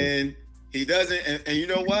 And he doesn't, and you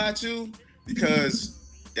know why too? Because,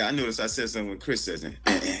 yeah, I noticed I said something when Chris says it.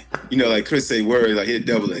 You know, like Chris say words, like he'll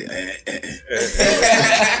double it. You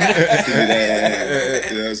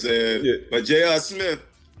know what I'm saying? Yeah. But J.R. Smith,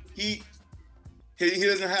 he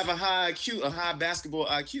doesn't have a high IQ, a high basketball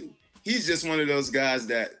IQ. He's just one of those guys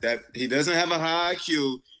that he doesn't have a high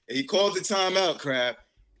IQ. And he called the timeout, crap.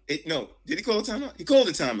 Did he call the timeout? He called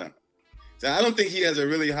the timeout. So I don't think he has a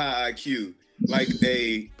really high IQ, like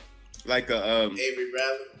Avery Bradley.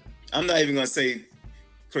 I'm not even gonna say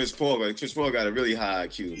Chris Paul, but Chris Paul got a really high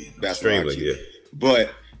IQ, basketball Extremely, IQ. yeah.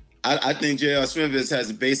 But I think J.R. Smith has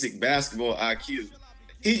a basic basketball IQ.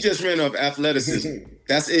 He just ran up athleticism.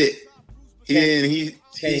 That's it. Can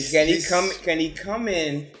he come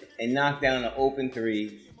in and knock down an open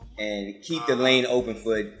three and keep the lane open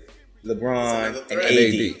for LeBron and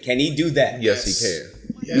AD? Can he do that? Yes, he can.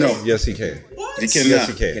 Yes. No, Yes, he can. What? he cannot. Yes,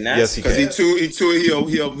 he can. Cannot? Yes, he Because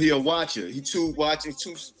can. he a watcher. He too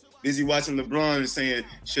busy watching LeBron and saying,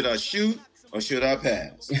 should I shoot or should I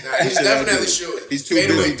pass? Nah, What he's should I definitely do? shooting. He's too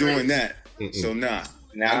Fadeaway busy three. doing that. So nah.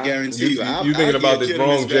 Nah. I guarantee you. You thinking about this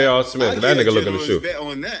wrong J.R. Smith. That nigga looking to shoot. Bet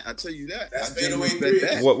on that. I tell you that. That's I fadeaway genuinely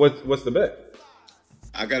bet three. that. What's the bet?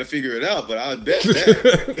 I gotta figure it out, but I'll bet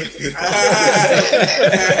that.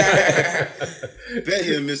 bet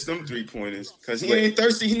he'll miss them 3-pointers because he ain't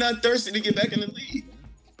thirsty. He not thirsty to get back in the league.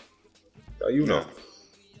 How you know?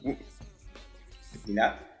 You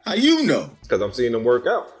not? How you know? Because I'm seeing him work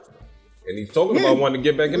out. And he's talking about wanting to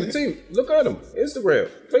get back in the team. Look at him. Instagram,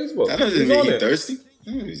 Facebook. That doesn't mean he's thirsty.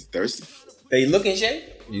 He's thirsty. They look in shape?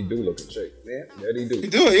 He do look in shape. Yeah. That he do. He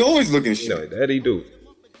do. He always looking shit. No, that he do.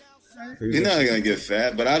 He's not gonna get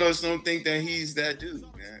fat, but I just don't think that he's that dude,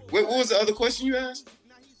 man. What was the other question you asked?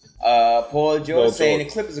 Paul George saying the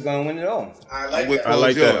Clippers are going to win it all. I like with that. Paul I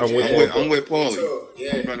like George. that. I'm with Paul.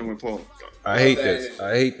 Yeah. I'm running with Paul. I hate this.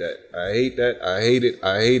 I hate that. I hate that. I hate it.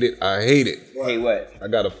 I hate it. I hate it. Hey, what? I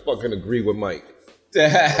gotta fucking agree with Mike. Yo,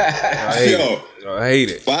 I hate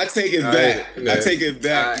it. but I take it back. Yeah. I take it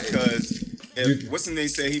back because what's the name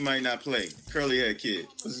say he might not play? Curly head kid.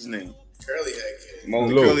 What's his name? Curly head kid.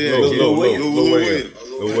 Lou Williams.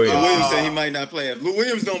 Lou Williams said he might not play. If Lou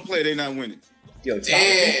Williams don't play, they not winning. Yo,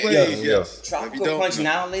 Tropical Punch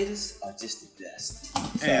Annihilators are just the best.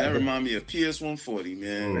 Man, that remind me of PS140,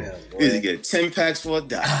 man. You used to get 10 packs for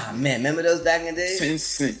 $1. Ah, man, remember those back in the day? 10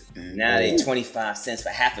 cents, man. Now they 25 cents for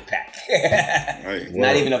half a pack. Right.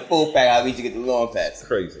 Not even a full pack. I'll reach you get the long packs.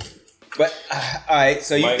 Crazy. But all right,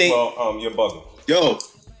 so you Mike, think? well, you're bugging. Yo,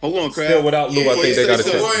 hold on, Crab. Still without Lou, I think they got a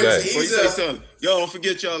chance. Before you say something, yo, don't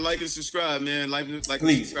forget y'all like and subscribe, man. Like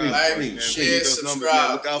Please, subscribe. like, man. share, Those subscribe, numbers,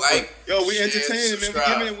 man. Look out like, for. Yo, we share, entertaining,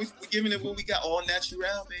 subscribe. man. We giving it what we got, all natural,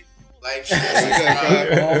 baby. Like, share,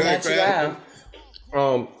 subscribe. All Go natural. ahead,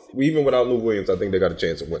 Crab. Even without Lou Williams, I think they got a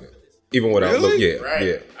chance of winning. Even without Really? Lou, yeah, Right.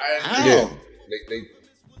 yeah, How? yeah. They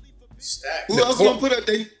Stack. Who else gonna put up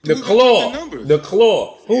the numbers?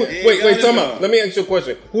 claw. Who? Yeah, he ain't Wait, got time it out. now. Let me ask you a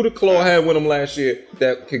question. Who the claw had with him last year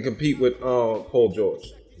that can compete with Paul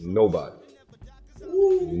George? Nobody.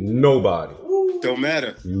 Nobody. Don't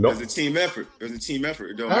matter. Nope. It's a team effort.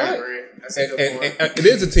 It don't All matter. right. Agree. That's a good point. And it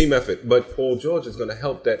is a team effort, but Paul George is going to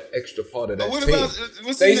help that extra part of that But what team. about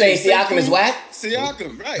what's So you his name? saying Siakam is whack?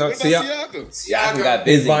 Siakam, right? No, What about Siakam? Siakam got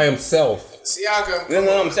He's busy. by himself. Siakam. You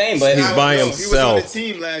know what I'm saying? But He's by No, he was on himself. the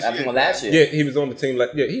team last that's year. from last year. Yeah, he was on the team. He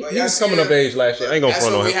But was that's coming of it. age last year. I ain't gonna That's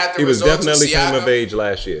front when on we him. had to He was resort to definitely coming of Siakam. age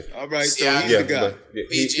last year. All right, so Siakam. he's Yeah, the guy. but, yeah,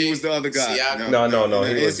 He was the other guy. Siakam. No,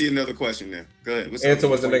 he Let's was. see another question then. Go ahead. What's Answer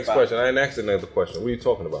up? was the next 25. question. I ain't asked another question. What are you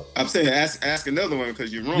talking about? I'm saying ask another one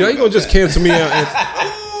because you're wrong. Yeah, you gonna about just that. cancel me out?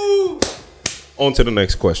 On to the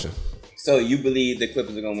next question. So you believe the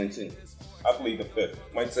Clippers are gonna win too? I believe the fifth.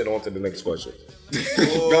 Mike said on to the next question.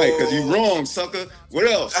 Right, because you're wrong, sucker. What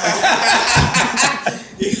else?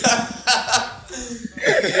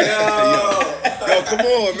 Yo, come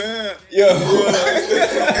on, man. Yo,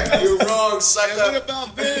 You're wrong, And what sucker.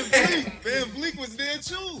 about Van Vliet? Van Vliet was there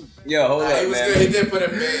too. yo, hold He up, was man. good. He did put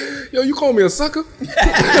him in. Yo, you call me a sucker? I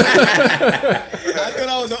thought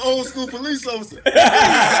I was an old school police officer. You know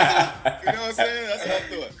what I'm saying? That's what I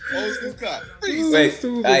thought. Old school cop. Wait,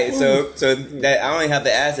 all right, so that I only have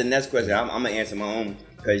to ask the next question. I'm gonna answer my own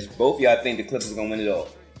because both of y'all think the Clippers are gonna win it all.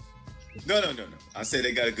 No. I say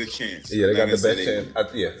they got a good chance. Yeah, they got Like I the said, best they- chance.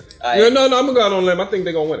 Yeah. All Yeah, right. no, I'm gonna go out on a limb. I think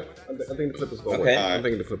they're gonna win it. I think the Clippers gonna Okay. win. I'm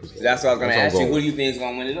thinking the Clippers. Gonna That's what I was gonna That's ask what you. I'm Who do you think is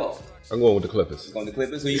gonna win it all? I'm going with the Clippers. Going the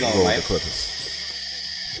Clippers? Who you I'm going, going right? with the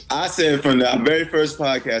Clippers. I said from the very first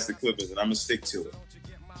podcast, the Clippers, and I'm gonna stick to it.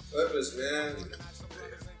 Clippers, man.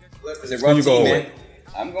 Clippers. It's a rough you team, going man. with?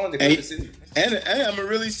 I'm going to Hey. Clippers too. And I'm gonna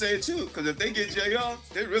really say it too, because if they get JR,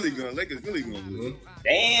 they're really gonna Lakers really gonna lose.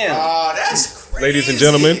 Damn. Oh, that's crazy. Ladies and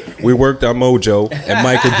gentlemen, we worked our mojo, and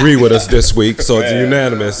Mike agreed with us this week, so it's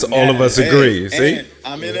unanimous. All of us agree. See? And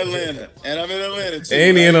I'm in Atlanta, too.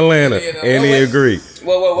 And he in Atlanta, and he agreed.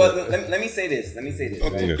 Well, let me say this. Let me say this.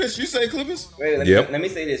 Okay, Right? Chris, you say Clippers? Wait, Yep. let me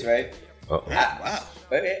say this, right? Uh-oh. Wow.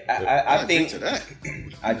 I I'll think agree to that.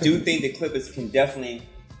 I do think the Clippers can definitely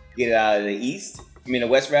get it out of the East. I mean, the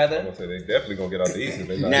West rather. I'm gonna say they definitely gonna get out the East if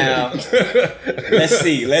they not. Now, let's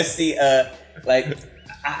see. Like,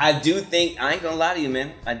 I do think, I ain't gonna lie to you,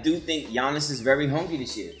 man. I do think Giannis is very hungry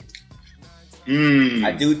this year.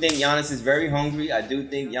 I do think Giannis is very hungry. I do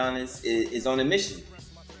think Giannis is on a mission.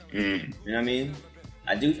 You know what I mean?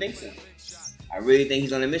 I do think so. I really think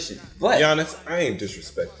he's on a mission. But Giannis, I ain't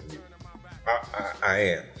disrespecting you. I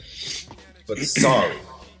am. But sorry,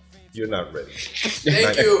 you're not ready.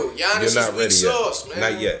 Thank you. Giannis You're is not weak ready sauce, yet.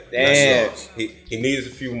 man. Not yet. Damn. Not yet. He needs a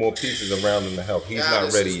few more pieces around him to help. He's Giannis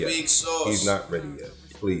not ready is yet. weak sauce. He's not ready yet.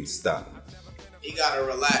 Please stop. He gotta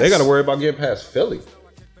relax. They gotta worry about getting past Philly.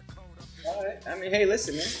 all right. I mean, hey,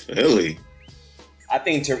 listen, man. Philly. I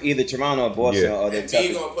think either Toronto or Boston Yeah. are their And B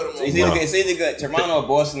toughest. gonna put him So on. it's either good, Toronto or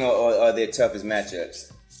Boston are their toughest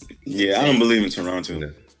matchups. Yeah, I don't believe in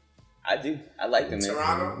Toronto. I do. I like them, man.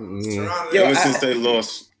 Toronto. Mm-hmm. Toronto. Yo, Ever I- since they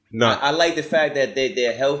lost No. I like the fact that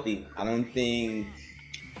they're healthy. I don't think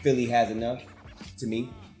Philly has enough. To me,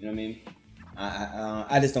 you know what I mean.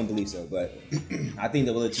 I just don't believe so. But I think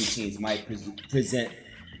the other two teams might present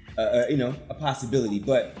a possibility.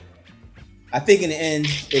 But I think in the end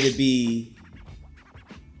it would be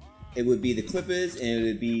the Clippers and it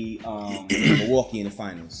would be Milwaukee in the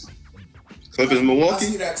finals. Clippers, I Milwaukee.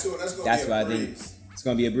 see that too. That's That's gonna what be I a think. breeze. It's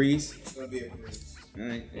gonna be a breeze. It's gonna be a breeze. All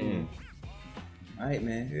right. Mm. All right,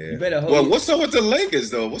 man. Yeah. You better hold. Well, what's up with the Lakers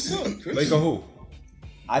though? What's up, Chris? Laker who?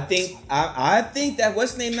 I think that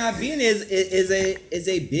what's name not being is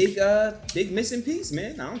a big missing piece,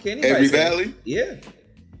 man. I don't care anybody. Every say it. Valley? Yeah.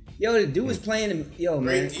 Yo, the dude was playing. Yo,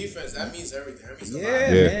 man. Great defense. That means everything. That means a Yeah, lot.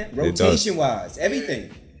 Yeah, man. it does. Rotation wise,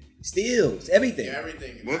 everything. Steals, everything. Yeah,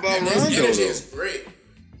 everything. What about and his Rondo, energy though? is great.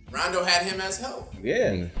 Rondo had him as help.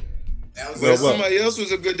 Yeah. That was But Well, somebody else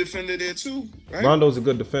was a good defender there too, right? Rondo's a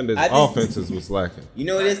good defender. His I think- offenses was lacking. You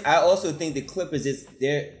know what it is? I also think the Clippers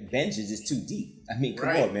their benches is too deep. I mean, come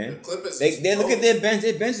Right. on, man. The Clippers They is look at cold. their bench.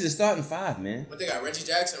 Their bench is a starting five, man. But they got Reggie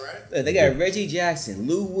Jackson, right? Look, they got Reggie Jackson,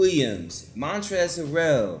 Lou Williams, Montrezl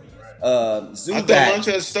Harrell, I thought Zubac.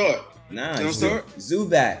 Montrezl start. Nah, They don't start?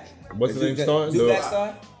 Zubac. What's his name starting? Zubac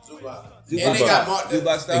start? Zubac. Zubac. And they got Mark. They Zubac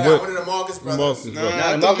got started. one of the Marcus brothers. Marcus Nah, brother. Nah,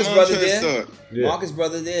 I the thought Marcus brother Montrezl there. start. Yeah. Marcus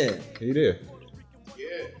brother there. He there.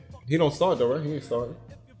 Yeah. He don't start though, right? He ain't starting.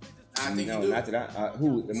 I think No, he do. not that.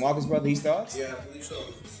 Who? The Marcus brother? He starts? Yeah, I believe so.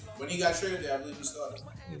 When he got traded there, I believe he started.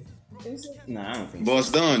 Nah, I don't think so. Boss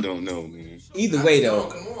Don don't know, man. Either way, though,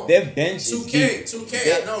 Come on. their bench is 2K, deep.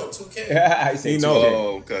 2K, I know, 2K. I say He know 2K.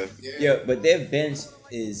 Oh, okay. Yeah, but their bench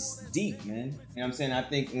is deep, man. You know what I'm saying? I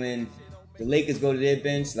think when the Lakers go to their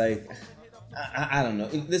bench, like, I don't know.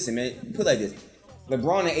 Listen, man, put it like this.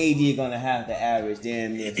 LeBron and AD are going to have to average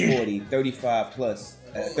damn near 40, 35 plus,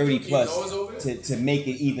 30 Joakim plus Noah's over there? to make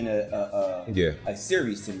it even a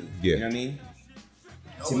series to me. Yeah. You know what I mean?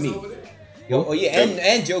 Noah's me. over there? Oh yeah,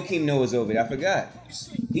 and Joakim Noah's over there. I forgot.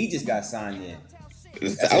 He just got signed in.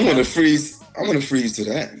 I want to freeze. to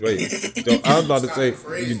that. Wait, I was about to say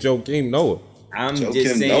Crazy. Joakim Noah. I'm Joakim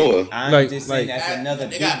just saying. Noah. I'm Like- just saying like- that's another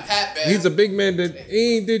They big. got Pat Bev. He's a big man that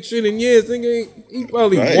he ain't did shit in years. Nigga, he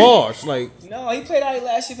probably Right. washed. Like No, he played out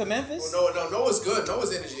last year for Memphis. No, Noah's good.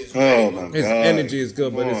 Noah's energy is Oh great. my god. his energy is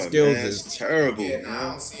good, but Come his on, skills man. is It's terrible. Yeah, nah, I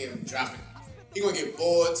don't see him dropping. He gonna get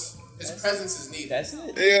boards. His presence is needed. That's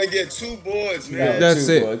it. They gotta get 2 boards, man. That's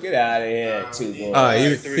two it. boys. Get out of here, 2 boys. all right.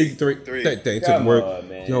 He Three. three. Three. They took Come work. on,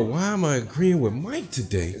 man. Yo, why am I agreeing with Mike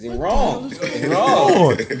today? Is he wrong? It's on?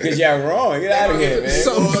 wrong. Because y'all wrong. Get out of here, man.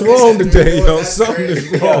 Something's wrong today, yo. That's Something is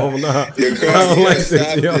crazy. wrong. Nah, I don't like this,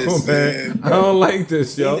 Stop yo, this, man. man. I don't like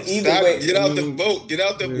this, yo. Either Stop, way, get out the boat. Get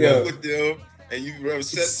out the Yeah. boat with them, and you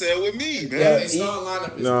set sail with me, man. Yeah. They starting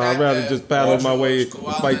lineup is No, Pat I'd rather Bev, just paddle my way and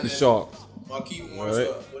Kawhi fight the Leonard, sharks. Markieff Morris, Right.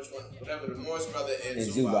 which one? Whatever, the Morris brother and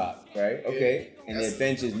and Zubac. Zubac, right? Okay. And their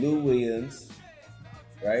bench is Lou Williams,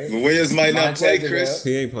 right? But Williams might not play, Montrezl Chris.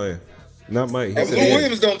 He ain't playing. Not Mike. He If said Lou he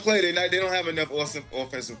Williams don't play, they don't have enough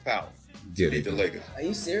offensive power to Get beat it. the Lakers. Are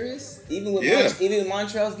you serious? Even with Yeah. even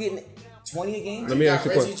Montrezl's getting 20 a game? Let me ask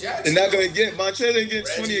you a Reggie question. Jackson. They're not gonna get Montrezl and get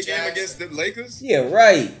Reggie 20 a game Jackson. against the Lakers. Yeah,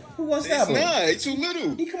 right. Who wants He's that one? not. He's too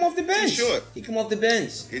little. He come off the bench. short. He come off the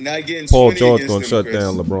bench. He's not getting Paul 20 George against gonna them, shut Chris.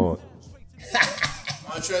 down LeBron.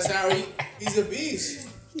 Montrezl Harrell, he's a beast.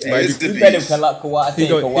 It's the You better beast. Kawhi. He Say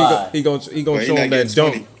gonna Kawhi. show he him not that getting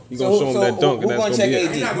dunk. 20. He gonna show him that dunk, who and gonna that's check gonna be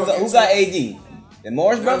AD? it. Not Who gonna got get AD? The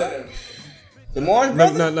Morris None of brother? them. The Morris No,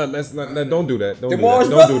 brother? no, that's not. No, don't do that. Don't The do Morris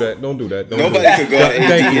that. Don't do brother? that. Don't do that. Don't Nobody do that. could guard AD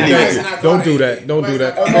Thank you. anyway. Thank you. Nobody's Don't not do guarding that. Don't do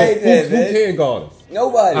that. All right Who then, man. can guard him?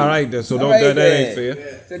 Nobody. All right then. So All don't. right That ain't then.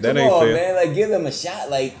 fair. So That come ain't on, fair. man. Like, give them a shot.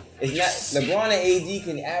 Like, it's not LeBron and AD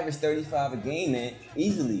can average 35 a game, man,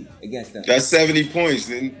 easily against them. That's 70 points.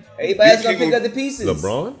 Then Everybody's gonna people- pick up the pieces.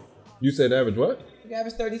 LeBron? You said average what? You can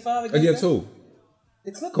average 35 against Against them. who?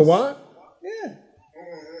 The Clippers. Kawhi? Yeah.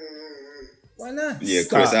 Why not? Yeah,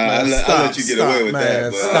 Chris, I'll let you get away with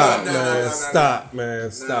that. But Stop, No, man. no. Stop,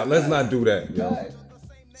 man. Stop. Let's not do that, yo. Right.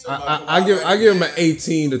 I give him an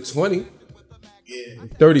 18 to 20. Yeah.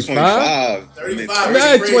 35? 35.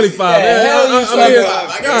 Man, 25. Yeah, hell you I mean, 25. all I give him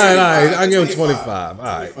right. 25. I give him 25. 25. All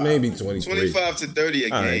right, maybe 23. 25 to 30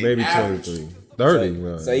 a All right, game. maybe Average. 23.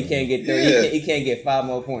 30. So he can't get 30. Yeah. He can't get 5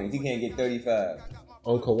 more points. He can't get 35.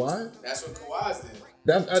 On Kawhi? That's what Kawhi's did.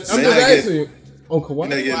 I'm Man, just I get- asking you. On He's not Kawhi?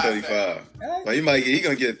 getting Kawhi 35. Alright. But he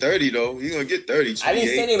gonna get 30 though. He gonna get 30. I didn't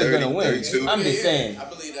say they was 30, gonna win. 32. I'm just saying. I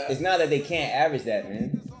believe that. It's not that they can't average that,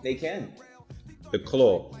 man. They can. The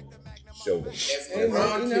claw. Show them. If Hey, man,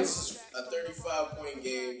 LeBron you know. gets a 35-point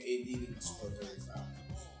game, AD can score 35.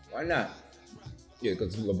 Why not? Yeah,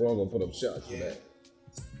 because LeBron gonna put up shots for that.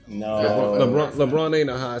 No. LeBron ain't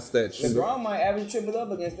a high stat shooter. LeBron might average triple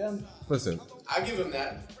up against them. Listen, I give him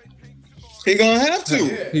that. He gonna have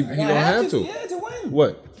to. he gonna have to. Yeah, to win.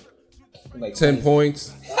 What? Like 10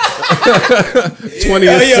 points, 20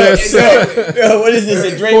 assists, Yo, what is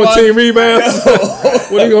this? A Draymond? 14 rebounds.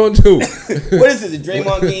 What are you gonna do? What is this? A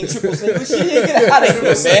Draymond game triple single? Shit, get out of here,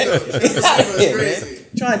 man. Get out of here, man.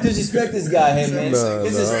 Trying to disrespect this guy here, man.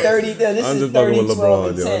 This is 30. This I'm is just 30, fucking with 12, LeBron,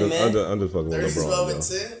 and yo. 10, man. I'm just fucking with 30, 12, LeBron.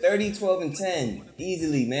 and yo. 10. 30, 12, and 10.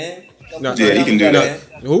 Easily, man. Nah, Yeah, he can do that.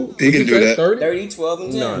 Who? He can do that. 30? 30, 12,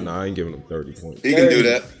 and 10. No, I ain't giving him 30 points. He can do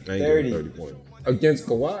that. I ain't giving him 30 points. Against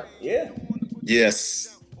Kawhi? Yeah.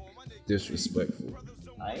 Yes. Disrespectful.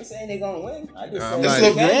 I ain't saying they gonna win. I just I'm said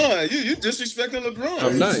It's not- they can. LeBron. You disrespecting LeBron.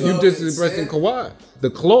 I'm not. You disrespecting Kawhi. The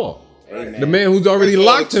claw. Hey, man. The man who's already First of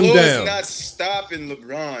all, locked him the claw is down. not stopping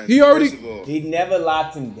LeBron. He already- First of all. He never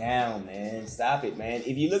locked him down, man. Stop it, man.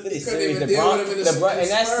 If you look at the couldn't series, even deal with him in the in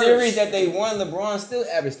that Spurs. series that they won, LeBron still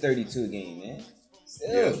averaged 32 a game, man.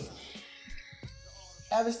 Still.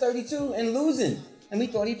 Averaged 32 and losing. And we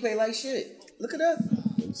thought he played like shit. Look it up.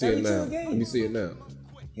 Let me see it 32 now. a game. Let me see it now.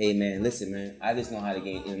 Hey, man, listen, man. I just know how the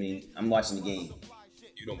game, I'm watching the game.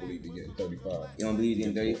 You don't believe he getting 35. You don't believe he's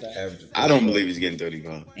getting 35? Average. I don't believe he's getting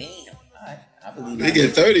 35. Damn. All right. I believe He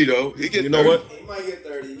get 30 though. He get You know 30. what? He might get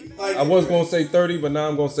 30. He might I get was 30. going to say 30, but now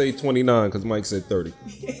I'm going to say 29 because Mike said 30.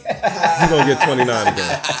 He's going to get 29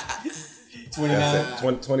 again. 29. That's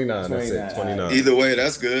it. 29. That's it. 29. 29. Either way,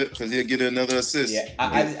 that's good because he'll get another assist. Yeah,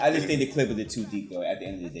 I just think the Clippers are too deep, though, at the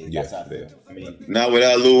end of the day. Yeah, That's how I feel. I mean, Not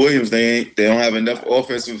without Lou Williams, they don't have enough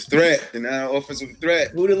offensive threat. They're not an offensive threat.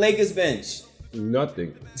 who the Lakers bench?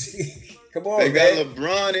 Nothing. Come on, They got man.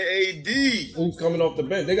 LeBron and AD. Who's coming off the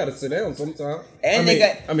bench? They got to sit down sometime. And I they mean,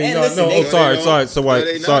 got- I mean, and no, listen, no. they- I'm sorry, No, sorry. they So don't. No, White,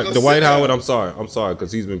 they not sorry. gonna Dwight sit Howard. down. I'm sorry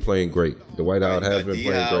because he's been playing great. Dwight Howard has Not been D.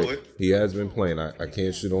 playing Howard. great. He has been playing. I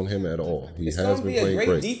can't shit on him at all. He It's has going to been be a playing great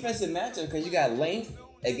great. defensive matchup because you got length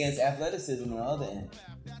against athleticism on the other end.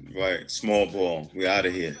 Right, small ball. We out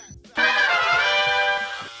of here.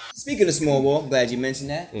 Speaking of small ball, glad you mentioned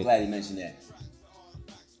that. Glad you mentioned that.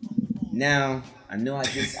 Now, I know I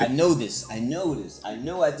just said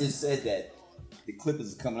that the Clippers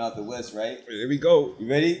is coming out the West, right? Here we go. You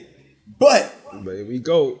ready? But Here we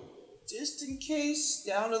go. just in case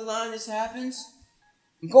down the line this happens,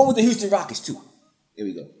 I'm going with the Houston Rockets too. Here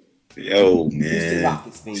we go. Yo, Houston man.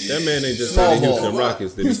 Rockets, baby. That man ain't just Small saying the ball. Houston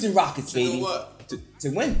Rockets. Did he? Houston Rockets, To do baby. what? To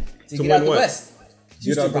win. To To get out win the what? West. Get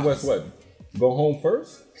Houston out the Rockets. West. What? Go home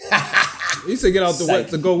first? He said get out the Psych. West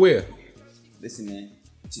to go where? Listen, man.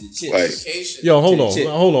 To the chips. Right. Vacation. Yo, hold To the on. chip.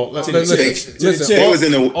 Hold on. To the Listen. chip. Listen. They all- was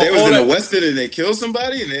in the that- Western and they killed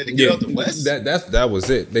somebody and they had to get Yeah, out the West. that was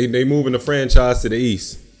it. They moving the franchise to the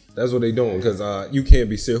East. That's what they doing because you can't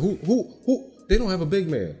be serious. Who? They don't have a big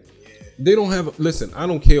man. They don't have. Listen, I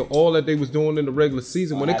don't care all that they was doing in the regular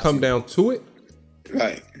season. When it come down to it,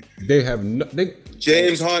 Right. they have no. They,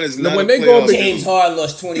 James Harden is No, not when a they go playoff up dude. James Harden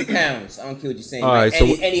lost 20 pounds. I don't care what you're saying. all right, man. so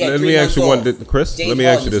And he had let 3 me ask you months one, off. Chris. James Let me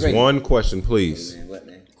ask you Harden this was great. one question, please. Man, what,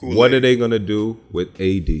 man? Kool-Aid. What are they gonna do with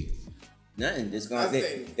AD? Nothing. Just gonna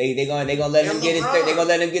Nothing. they gonna let him And get his.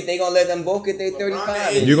 LeBron. They gonna let them both get their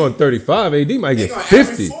 35. and- You're going 35. AD might They get gonna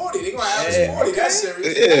 50. average 40. They gonna average 40. That's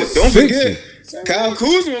serious. Yeah, don't 60. forget. Kyle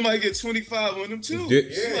Kuzma might get 25 on them too. Yeah.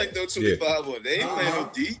 He might throw 25 on. They ain't playing no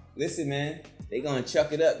D. Listen, man. They gonna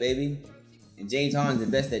chuck it up, baby. And James Harden's the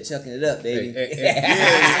best at chucking it up, baby.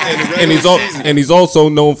 And he's also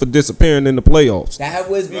known for disappearing in the playoffs. That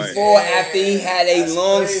was Right. before after he had a That's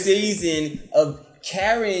long crazy. season of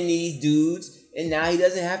carrying these dudes, and now he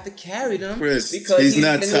doesn't have to carry them Chris, because he's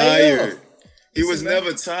not been laid tired. off. He was Listen, man.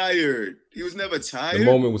 never tired. He was never tired. The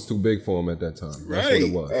moment was too big for him at that time. That's what Right.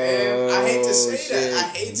 it was. And I hate to say shit. that.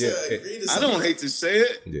 I hate to Yeah. agree to I something. don't hate to say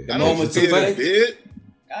it. Yeah. I The don't moment fear too the big. bid.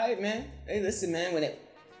 All right, man. Hey, listen, man. When it,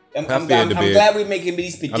 I'm fear the bid. glad we're making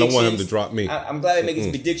these predictions. I don't want him to drop me. I'm glad we're making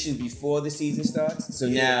these predictions before the season starts. So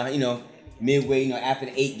now, midway, after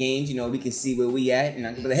the 8 games, we can see where we at, and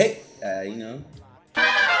I can be like, hey,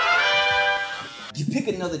 you pick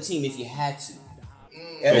another team if you had to.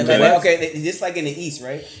 Okay, just like in the East,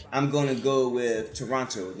 right? I'm gonna go with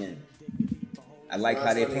Toronto again. I like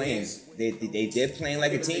how they're playing. They're playing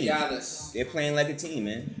like a team. Giannis. They're playing like a team,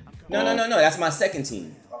 man. No. That's my second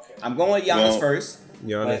team. Okay. I'm going with Giannis Well, first.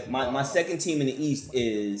 Giannis. But my second team in the East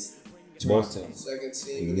is Toronto. Second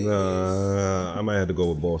team. Nah, I might have to go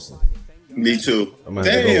with Boston. Me too. I might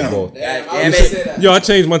have to go with Damn. Boston. Damn, Damn I was it. gonna say that. Yo, I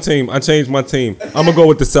changed my team. I'm gonna go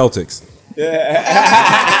with the Celtics.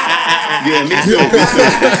 Yeah, me too.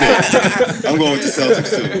 I'm going with the Celtics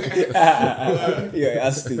too. Yeah,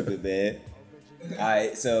 that's stupid, man. All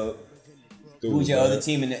right, so who's your other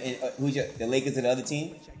team? Who's the Lakers are the other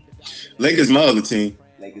team? Lakers, my other team.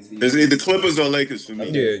 Lakers. It's either Clippers or Lakers for me.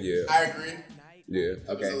 Yeah. I agree. Yeah.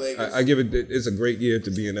 Okay. I give it. It's a great year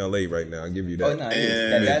to be in LA right now. I give you that. Oh no,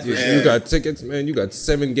 that's for You sure. got tickets, man. You got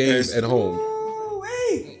 7 games at home. Ooh,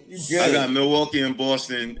 wait. You good. I got Milwaukee and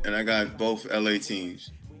Boston, and I got both LA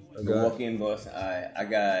teams. Milwaukee and Boston. I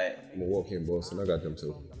got Milwaukee and Boston. I got them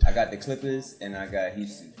too. I got the Clippers and I got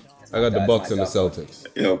Houston. I got the That's Bucks my and the top Celtics.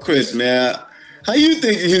 Yo, Chris, man, how you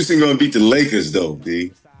think Houston gonna beat the Lakers though,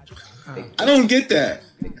 B? I don't get that.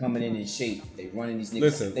 They coming in shape. They running these niggas.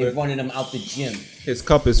 Listen, they running them out the gym. His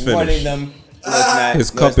cup is Running finished. them. No, it's not.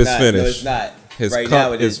 His No, cup it's is not. finished. No, it's not. His right now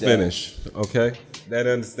cup it is though. finished. Okay,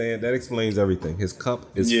 that explains everything. His cup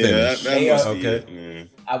is Yeah, finished. that must be Okay. it, man.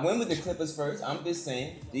 I went with the Clippers first. I'm just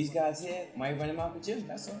saying these guys here might run them out the gym.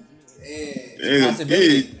 That's all. Hey,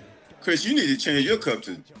 possibility. hey, Chris, you need to change your cup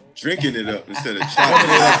to drinking it up instead of chopping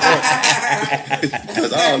it up.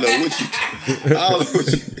 Because I don't know what you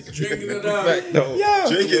Drinking it up.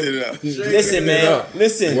 drinking it up. Listen, man.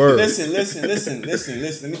 Listen. Word. Listen.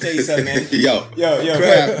 Let me tell you something, man. Yo, Yo,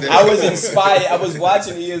 crap, I was inspired. I was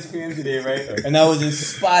watching ESPN today, right? And I was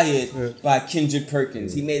inspired by Kendrick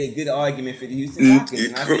Perkins. He made a good argument for the Houston Rockets.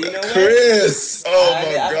 And I said, you know what? Chris, oh I my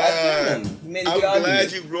feel God. him. He made a I'm good argument.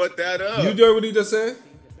 glad you brought that up. You heard what he just said?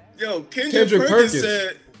 Yo, Kendrick Kendrick Perkins Perkins.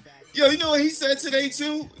 said, yo, you know what he said today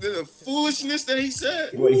too? The foolishness that he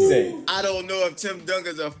said. What he say? I don't know if Tim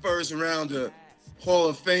Duncan's a first rounder Hall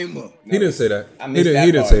of Famer. He didn't say that. I He missed didn't. that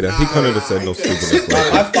He didn't part. say that. He couldn't have said no stupidness. Like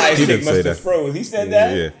My that. fire He stick didn't say must that. have froze. He said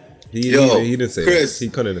that? Yeah. Yo, He didn't say Chris, that.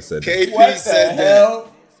 He couldn't have said that. KP What the said that. hell?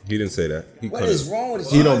 He didn't say that. He What couldn't. is wrong with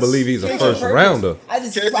this? He don't believe he's a Kendrick first Perkins. rounder. I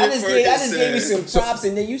just Kendrick gave you Perkins some props,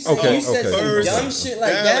 and then you said Okay, you said okay. some First dumb shit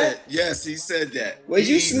like ballot. that. Yes, he said that. Was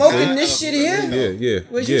you He's smoking not this a shit here? Filipino. Yeah.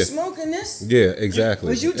 Was you smoking this? Yeah, exactly.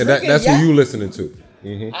 Was you and drinking that's yak? who you listening to.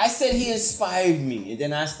 Mm-hmm. I said he inspired me, and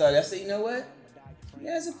then I said, you know what? He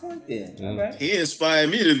has a point there. All right. He inspired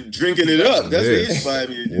me to drinking it up. That's what he Yeah. inspired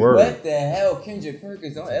me to do. Word. What the hell, Kendrick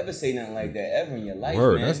Perkins? Don't ever say nothing like that ever in your life,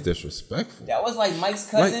 Word, man. that's disrespectful. That was like Mike's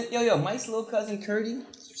cousin. Yo, Mike's little cousin, Curdy.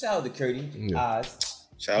 Shout out to Curdy. Yeah. Oz.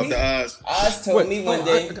 Shout out to Oz. Oz told Wait, me one oh,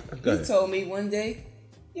 day. go He ahead. told me one day,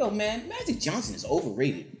 yo, man, Magic Johnson is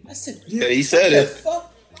overrated. I said, Yeah, he said the it. fuck?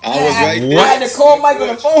 I was right there. I had to call Mike on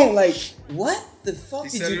the phone. Like, what the fuck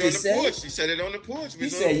He did said you it on just the say? porch. He said it on the porch. We He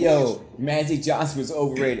was on said, the "Yo, porch. Magic Johnson was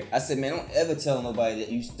overrated." I said, "Man, don't ever tell nobody that.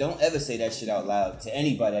 You don't ever say that shit out loud to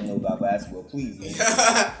anybody that know about basketball, please,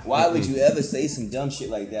 man. Why would you ever say some dumb shit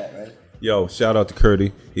like that, right?" Yo, shout out to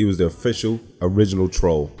Curdy. He was the official original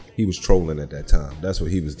troll. He was trolling at that time. That's what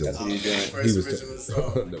he was doing. That's what he was doing. He was First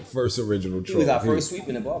original troll. the first original He troll. was our first sweep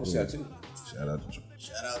in the barbershop too. Shout out to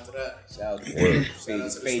Shout out to that. Shout out to Word.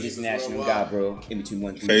 Phage National guy, bro. Give me 2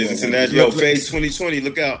 1 3. Phase International. Yo, Phase 2020.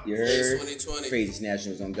 Look out. You Phase heard? 2020. Phage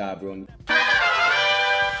Nationals on God, bro.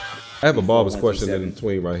 I have a barber's question in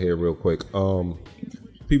between right here, real quick.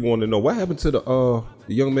 People want to know what happened to the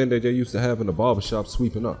young men that they used to have in the barbershop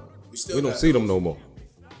sweeping up. We don't see them no more.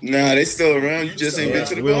 Nah, they still around. You just ain't been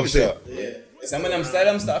to the We don't see barbershop. Some of them start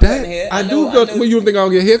That cutting hair. I know- do. Well, you don't think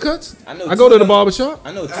I'll get haircuts? I know I two go to of the them. barbershop.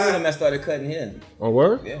 I know 2 of them that started cutting hair. On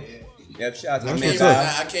word. Yeah. Yep, shout out to my I man. came from Bob.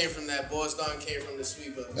 that. I came from that. Boston came from the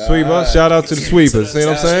sweeper. Sweeper. Shout out to the sweepers. See what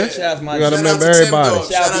I'm saying? Shout out to my You gotta shout remember out to Tim everybody.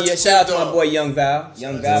 Dog. Shout out to my Dog. boy Young Val.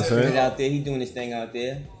 Young Val what I'm doing it saying? out there. He doing his thing out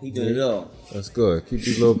there. He doing it all. That's good. Keep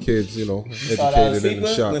these little kids, Started out a educated in the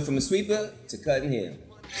sweeper, shop. went from a sweeper to cutting hair.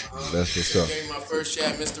 That's what's up. Gave me my first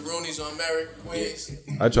shot, Mr. Rooney's on Merrick, Queens.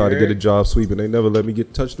 I tried to get a job sweeping. They never let me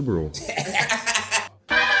touch the broom.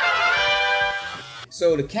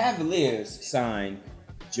 So the Cavaliers signed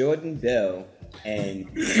Jordan Bell and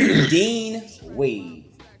Dean Wade.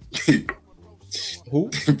 Who?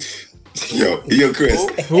 Yo,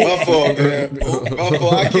 Chris. My fault, man. My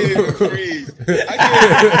fault. I can't even freeze. Because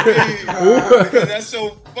that's so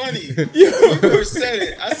funny. When you first said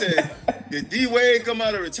it, I said, did D Wade come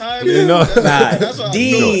out of retirement? You know- That's what I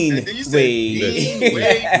Dean thought. And then you said Wade. Dean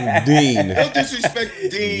Wade. Dean. Don't disrespect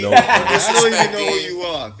Dean. No. I don't even know who you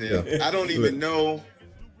are, fam. Yeah. I don't even know.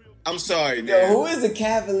 I'm sorry, Yo, man. who is the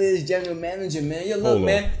Cavaliers general manager, man? Yo, look, Hold on.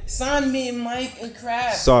 man, sign me and Mike and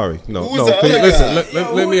Kraft. Sorry, no. Who's the other Listen, guy? let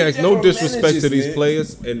Yo, me who ask. the No general disrespect managers, to these man?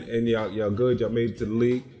 players, and y'all good. Y'all made it to the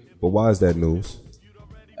league, but why is that news?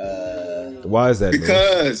 Why is that news?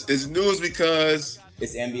 Because it's news because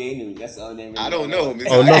It's NBA news. That's all they really I don't know.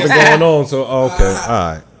 Oh, nothing going on. So okay, all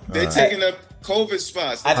right. They're taking up COVID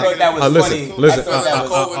spots. I thought that was Listen, funny. listen. I thought that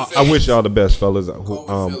was I wish y'all the best, fellas. Nah,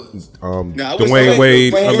 I wish Dwayne I-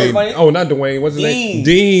 Wade. Wait, I mean, funny? oh, not Dwayne. What's his name?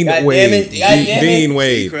 Dean God Wade. damn it. God damn it. Dean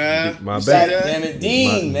Wade. Crab. My You bad. see that? Damn it,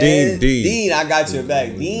 Dean, My- man. Dean. I got your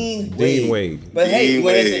back. Dean Wade. Wade. But hey, Dean you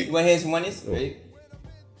want Wade. to hear some one? Right?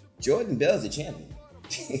 Jordan Bell's a champion.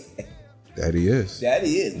 That he is. That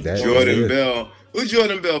he is. That Jordan is. Bell. Who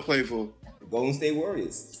Jordan Bell play for? Golden State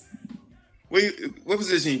Warriors. What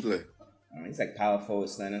position he play? He's like power forward,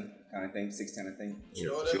 center kind of thing, 6'10", I think.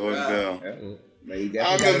 Jordan Bell. Yeah. But he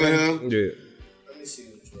I definitely remember got a ring. him. Yeah. Let me see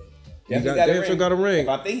what Jordan. He Definitely got, damn sure got a ring.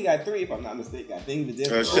 I think he got 3, if I'm not mistaken. I think he was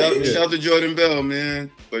different. Shout to Jordan Bell,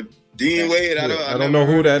 man. But Dean Wade, I don't know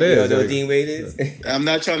who that You is. know who Like, Dean Wade is? I'm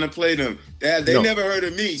not trying to play them. They No. never heard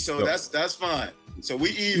of me, so No. that's fine. So we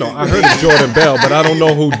even. no, I heard of Jordan Bell, but I don't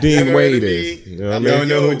know who Dean Never heard Wade of is. me. You know what I You mean? don't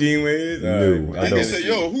know who Dean Wade is? No, I And they don't. say,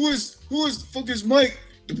 yo, who is the fuck is Mike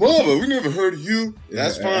the barber? We never heard of you.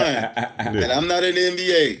 That's fine. And I'm not in the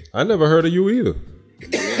NBA. I never heard of you either.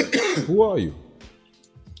 Who are you?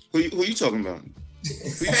 Who you talking about?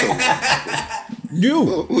 Who you talking about? You.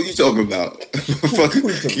 Who you talking about? Fuck you. You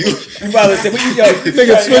probably said, what you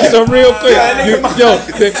Nigga switched up real quick.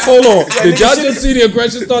 nigga, Hold on. Did y'all just see the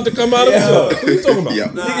aggression start to come out of him? Who you talking about? Yeah.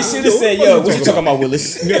 Nigga should have said, yo, what you talking about,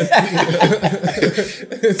 Willis? Start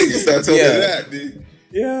talking that, dude.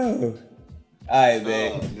 Yo. All right,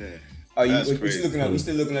 man. Oh, man. Are you, That's what you crazy. looking up? You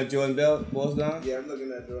still looking at Jordan Bell, Boss Don? Yeah, I'm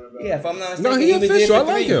looking at Jordan Bell. Yeah, if I'm not No, mistaken, he was there official. I for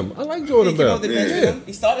like 3. him. I like Jordan He came Bell. off the bench with Yeah. him.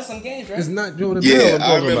 He started some games, right? It's not Jordan Bell. Yeah, I'm I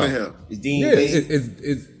talking remember about. him. It's Dean Yeah, Wade.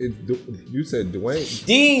 you said Dwayne.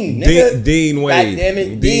 Dean, nigga. Dean Wade. God damn it,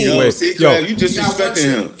 Dean. Dean Yo, Wade. see, Yo, Crab, you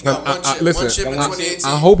disrespecting him. Listen, one chip in 2018.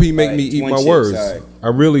 I hope he make me Alright, eat one my chip, words. sorry. I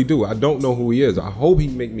really do. I don't know who he is. I hope he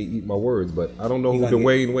make me eat my words, but I don't know who gonna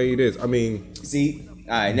Dwayne Wade is. I mean, See?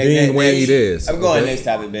 All right, Dean Wade is. I'm going Okay. next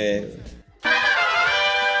topic, man.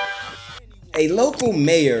 A local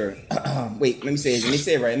mayor. Wait, let me say it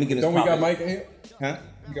right. Let me get this. proper. Mike in here? Huh?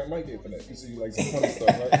 You got Mike in for that. You see, like some funny stuff,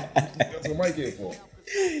 right? That's what Mike in for.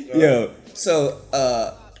 Yo, so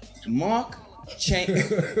Mark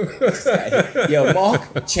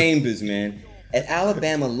Mark Chambers, man, an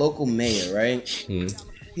Alabama local mayor, right?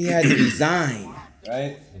 He had to resign,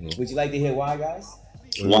 right? Would you like to hear why, guys?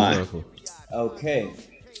 Why? Okay.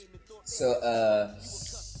 So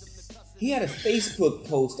he had a Facebook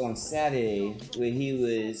post on Saturday where he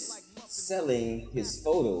was selling his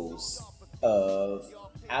photos of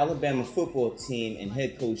Alabama football team and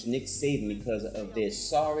head coach Nick Saban because of their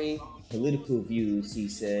sorry political views. He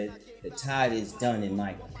said, "The tide is done, in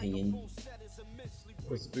my opinion."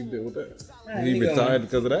 What's the big deal with that? Alright, He let me go retired on.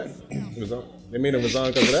 because of that? They made him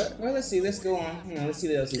resign because of that? Well, let's see. Let's go on. Let's see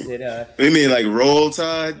what else he said. You mean like Roll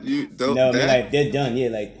Tide? You don't No, I mean, that? like they're done. Yeah,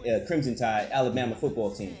 like Crimson Tide, Alabama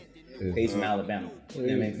football team. He's from Alabama. You know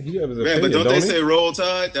what I mean? He has his Man, but opinion, don't they he? say Roll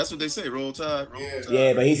Tide? That's what they say. Roll Tide. Roll Tide.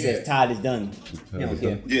 Yeah, but he says Tide is done. You don't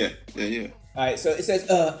care. Yeah. All right, so it says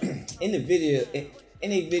in the video,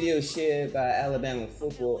 in a video shared by Alabama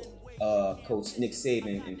football coach Nick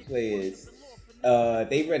Saban and players,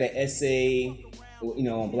 they read an essay,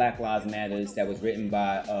 on Black Lives Matters that was written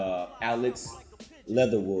by Alex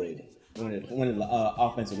Leatherwood, one of the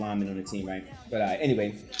offensive linemen on the team, right? But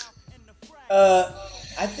anyway,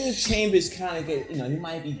 I think Chambers kind of get, he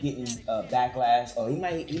might be getting backlash, or he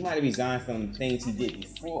might have resigned from things he did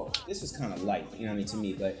before. This was kind of light, to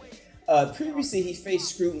me, but. Previously, he faced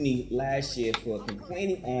scrutiny last year for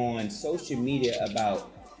complaining on social media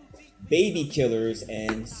about baby killers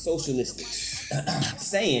and socialistics,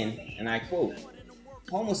 saying, and I quote,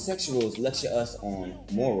 "Homosexuals lecture us on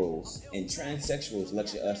morals, and transsexuals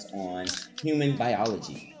lecture us on human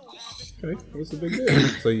biology." Okay, what's the big deal?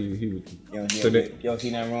 So he would. Yo,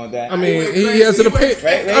 see nothing wrong with that? I mean, he has an opinion.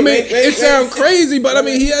 Wait, It sounds crazy, but I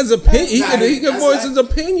mean, he has opinion. He can voice his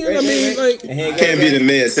opinion. I mean, like, Can't be the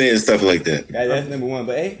mayor saying stuff like that. That's number one.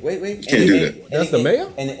 But hey, wait. Can't do that. That's the mayor?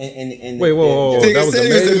 And wait, whoa. Nigga That was said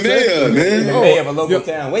he was the mayor, man. The mayor of a local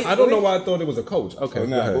town. Wait, I don't wait. know why I thought it was a coach. Okay, Oh, go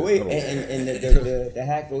no, ahead. but wait, Hold on. and the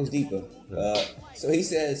hack goes deeper. So he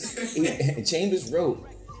says, Chambers wrote,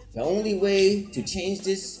 "The only way to change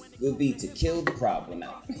this will be to kill the problem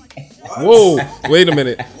out." Whoa, wait a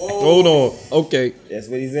minute. Hold on. Okay. That's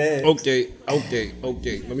what he said. Okay.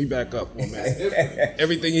 Let me back up one minute.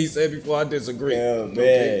 Everything he said before, I disagree. Oh, man.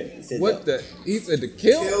 Okay. He said What the? He said to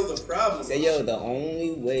kill? Kill the problem. He said, yo, the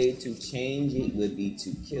only way to change it would be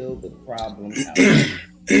to kill the problem out.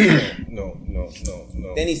 No.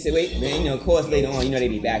 Then he said, wait, then, of course, later on, they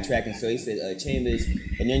be backtracking. So he said Chambers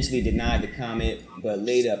initially denied the comment, but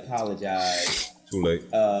later apologized. Too late.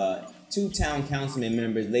 Two town councilman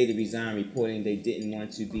members later resigned, reporting they didn't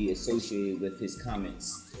want to be associated with his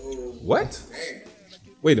comments. What?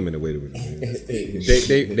 Wait a minute.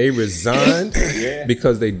 They resigned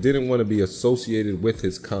because they didn't want to be associated with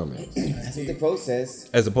his comments. That's what the post says.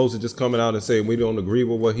 As opposed to just coming out and saying we don't agree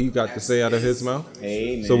with what he got to say out of his mouth.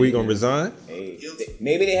 Hey, man. So we gonna resign? Hey.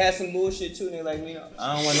 Maybe they had some bullshit too. And they're like,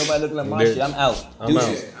 I don't want nobody looking at my They're- shit. I'm out. I'm out.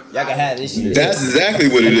 Deuces. Y'all can have this shit. That's exactly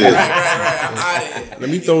what it is. Right. I'm out of here. Let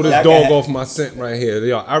me throw this Y'all dog got- off my scent right here.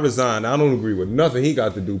 Yo, I resign. I don't agree with nothing he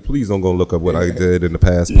got to do. Please don't go look up what I did in the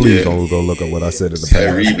past. Please don't go look up what I said in the past.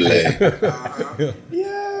 Terrible.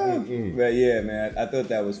 Yeah. But yeah, man. I thought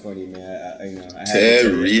that was funny, man. I had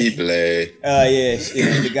Terrible. yeah.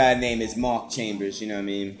 The guy name is Mark Chambers. You know what I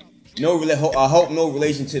mean? I hope no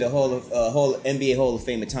relation to the NBA Hall of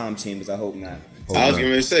Famer Tom Chambers. I hope not. I was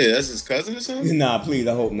going to say, that's his cousin or something? Nah, please,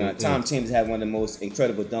 I hope not. Tom Chambers had one of the most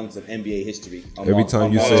incredible dunks of NBA history. Every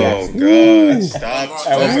time you Mark say Jackson. Oh, God. Stop.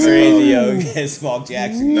 That was crazy, yo. Against Mark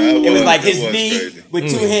Jackson. No, It was like his it was knee crazy. with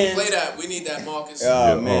two hands. Play that. We need that, Marcus.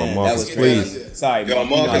 Oh, man. Marcus, that was crazy. please. Sorry, Yo, Mark.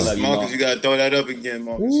 You know I Marcus, love you, Marcus, you got to throw that up again,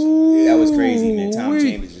 Marcus. That was crazy, man. Tom Ooh-wee.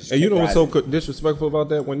 Chambers is And you know what's so rising. disrespectful about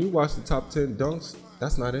that? When you watch the top 10 dunks,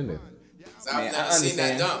 that's not in there. I've Man, never I seen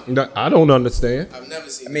that understand. dunk. I don't understand. I've never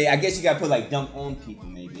seen I mean, I guess you got to put like dunk on people,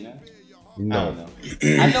 maybe, you know? I don't No.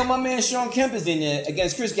 know. I know my man Sean Kemp is in there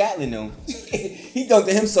against Chris Gatlin, though. He dunked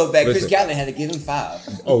at him so bad, Chris Listen. Gatlin had to give him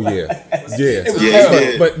 5. Oh, yeah. Yeah. It was Yeah,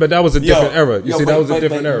 terrible. yeah. But that was a different era. You see, that was a but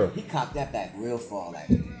different era. He cocked that back real far. Like,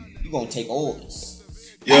 you gonna take all this.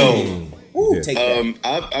 Yo, Ooh, Yeah. take that.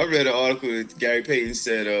 I read an article that Gary Payton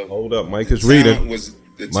said, Hold up. Mike is talent reading.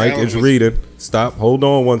 Mike is reading. Stop. Hold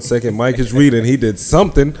on 1 second. Mike is reading. He did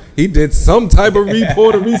something. He did some type of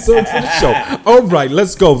report or research for the show. All right,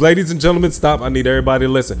 let's go. Ladies and gentlemen, stop. I need everybody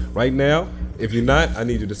to listen. Right now, if you're not, I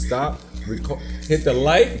need you to stop. Hit the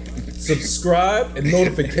like, subscribe, and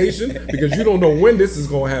notification because you don't know when this is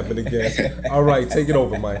going to happen again. All right, take it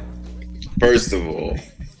over, Mike. First of all,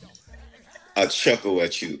 I chuckle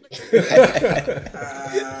at you.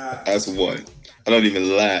 That's one. I don't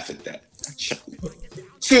even laugh at that. I chuckle.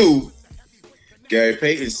 2, Gary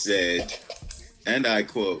Payton said, and I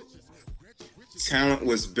quote, talent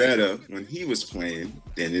was better when he was playing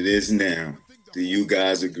than it is now. Do you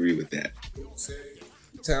guys agree with that?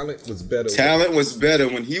 Talent was better. Talent was better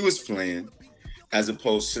when he was playing as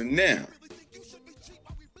opposed to now.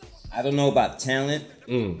 I don't know about talent,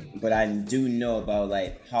 but I do know about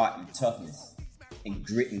like heart and toughness and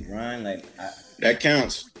grit and grind. Like, That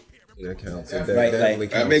counts. That counts. Right, definitely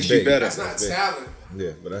That counts makes you big. better. That's not talent.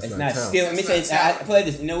 Yeah, but that's it's not not talent. skill. Let me That's say, not I talent. feel like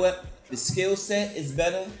this. You know what? The skill set is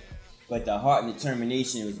better, but the heart and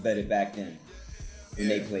determination was better back then when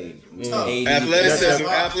they played. Tough. 80s.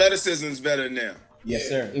 Athleticism is better now. Yes,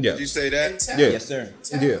 sir. Yeah. Did you say that? Yeah. Yes, sir.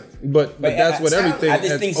 Yeah, but that's what talent. everything I just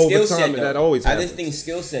has think over skill time, set. and though. that always I happens. just think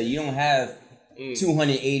skill set. You don't have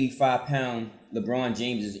 285-pound LeBron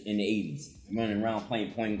James in the 80s running around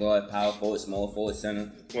playing point guard, power forward, small forward,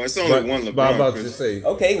 center. Well, it's only one But I'm LeBron. about to Chris. say,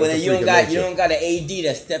 Okay, well that's then a you don't freak got of you nature. don't got an AD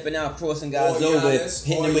that's stepping out, crossing guys Or over, Giannis,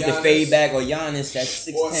 hitting or them with the Giannis. fade back, or Giannis that's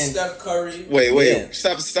Or 6'10". Steph Curry. Wait, Yeah.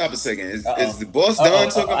 stop a second. Is Uh-oh. the boss done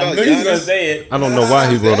talking I about knew he was gonna Giannis? say it. I don't know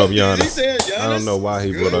why he brought up Did he Giannis. say Giannis? I don't know why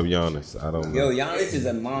he Good. brought up Giannis. I don't know. Yo, Giannis is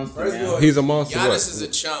a monster. First of man. all, He's a monster. Giannis what? is a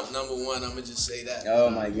chump, number one. I'm gonna just say that. Oh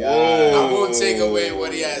my god. Whoa. I won't take away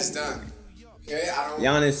what he has done. Okay, I don't.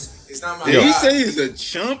 Giannis. It's not my Did he guy. say he's a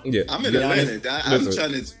chump? Yeah. I'm in Giannis- Atlanta. I'm Listen.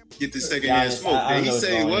 trying to get the secondhand Giannis, smoke. I Did don't he know what's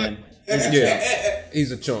say wrong what? with him. Yeah,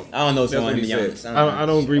 he's a chump. I don't know what's That's wrong what with he Giannis. said. I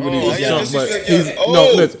don't agree with Oh, he's a yeah, chump, but disrespect he's Giannis. no.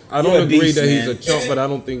 Oh. Listen, I You're don't a agree beast, that he's man. a chump, but I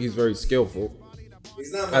don't think he's very skillful.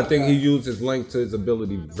 He's not my I think guy. he used his length to his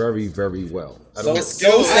ability very, very well. I So, don't.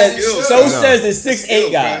 so As says he should. so No. says the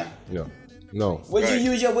 6'8" guy. No. What'd Right.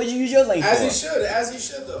 you use your length As for? he should though.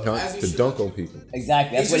 As he To should. dunk on people.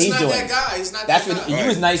 Exactly. That's He's what just he's not doing. that guy. He's not That's that what guy. you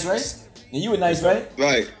was nice, right? And you were nice, right?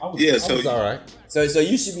 Right. I Yeah. was So all right. So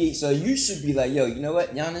you should be like, yo, you know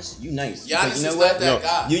what, Giannis, you nice. Giannis Because you know is what? not that No.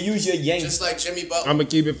 guy. You use your yank. Just like Jimmy Butler. I'm gonna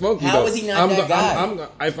keep it funky. How though. is he not that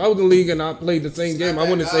guy? If I was in the league and I played the same game, not I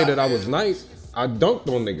wouldn't that say guy, that I was man. nice. I dunked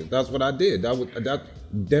on niggas. That's what I did. That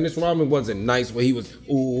Dennis Rodman wasn't nice, where he was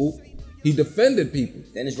he defended people.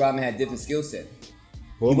 Dennis Rodman had different skill set.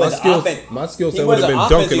 Well, He my was skill he set would have wasn't been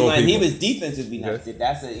offensive dunking on line. people. He was defensively nice. Okay. If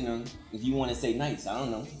that's if you want to say nice, I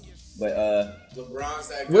don't know. But LeBron's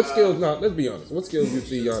that guy. What skills? Now, let's be honest. What skills you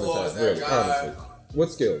see Giannis Claws have? that Really, guy. honestly.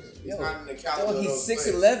 What skills? He's not in the caliber yo, of he's those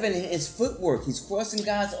 6'11". His footwork, he's crossing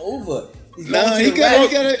guys over. He's nah, going to he the got rack.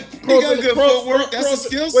 good footwork. That's a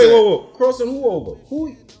skill set. Wait, whoa. Crossing who over? Who?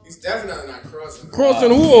 players. He's definitely not crossing. Crossing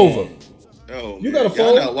who over? Oh, You man. got a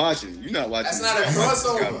phone? Y'all not watching. You're not watching. That's not a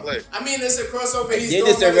crossover. I mean, it's a crossover. He's Did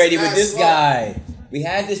doing, this already but with it's this slow. guy. We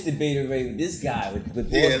had this debate already with this guy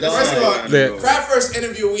with Yeah, Boss that's First of Don. all, Yeah. Kraft first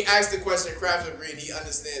interview, we asked the question. Kraft agreed. He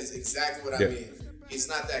understands exactly what I Yeah. mean. He's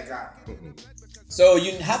not that guy. So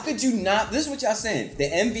how could you not? This is what y'all saying. The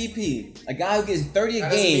MVP, a guy who gets 30 a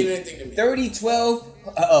That doesn't mean game, anything to me. 30, 12,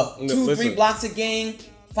 2, Listen. 3 blocks a game,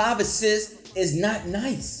 5 assists is not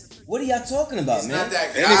nice. What are y'all talking about, He's man? not that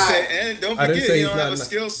And, he guy. said, and don't I didn't forget, say he he's don't not. have a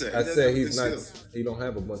skill set. I He doesn't said have he's the not. skills. He don't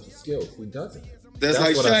have a bunch of skills. He doesn't. That's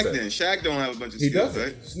like what I Shaq said. then. Shaq don't have a bunch of He skills, doesn't.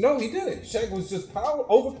 right? No, he didn't. Shaq was just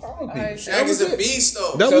overpowering people. Alright, Shaq is a beast,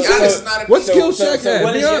 though. That was Giannis it. is not a What beast. skill So- Shaq so had?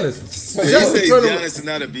 what Be is your- honest. So Shaq you was say turning- Giannis is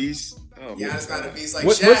not a beast? Oh, man. Giannis is not a beast like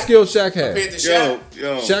What Shaq. skill Shaq had? Compared to Shaq.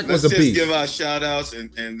 Yo, Shaq let's was a just beast. give our shout outs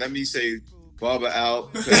and let me say Barber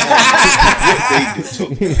out. They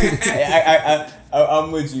took.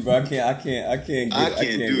 I'm with you, but I can't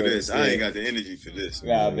do go this. there. I ain't got the energy for this.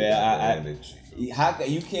 Nah, man. How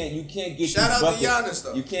you can't get Shout these out to buckets. Giannis,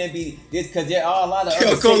 though. You can't be this because there are a lot of Yo,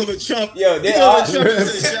 other call six- him a Trump. Yo, there Call are him a Trump and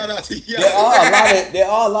say shout out to there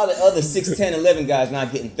are a lot of other 6, 10, 11 guys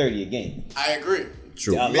not getting 30 a game. I agree.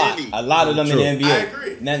 True. A lot of them True. in the NBA. I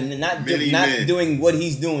agree. Not Men. doing what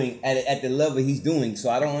he's doing at the level he's doing. So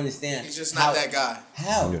I don't understand. He's just not that guy.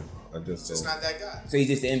 How? Yeah, I just He's just not that guy. So he's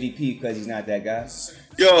just the MVP because he's not that guy.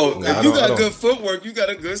 Yo, Nah, I if you don't- I got don't- good footwork, you got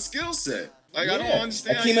a good skill set. Like, I don't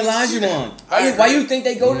understand. how Akeem you don't see that. Olajuwon. Why you think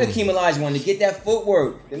they go to Akeem Olajuwon to get that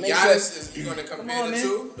footwork? To make Giannis sure, is you going to compare on, the man.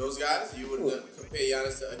 two? Those guys? You would compare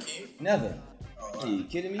Giannis to Akeem? never. Oh, Are you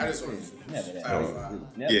kidding me? I just wanted to- Never that. Clarify.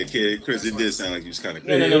 Never. Yeah, kid, Chris, it did sound like you was kind of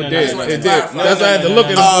No, crazy. no, no, It did. no, no, It no, did. no, That's why I had to no, look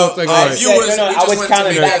no, at no. him for a second. like, viewers, we just I was wanted to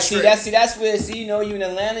counting make back. that See, straight. that's where. See, you know, you in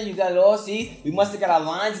Atlanta, you got it all. See, we must have got our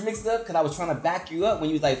lines mixed up because I was trying to back you up when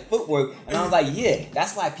you was like footwork, and I was like, yeah,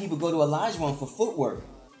 that's why people go to Olajuwon for footwork.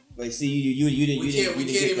 But see, you didn't. We you can't didn't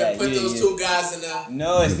even get that. put You didn't those get- two guys in there.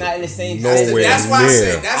 No, it's not in the same. Nowhere That's why I near.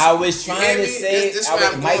 said that's. I was you trying hear to me? say. This I where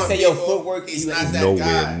was, I'm Mike going, said your people. footwork. He's you- not that Nowhere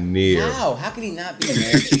guy. near. How could he not be, man?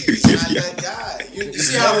 He's not that guy. You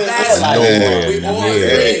see how Nowhere fast near. we all Nowhere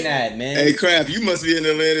Saying agree. that, man. Hey, Kraft, you must be in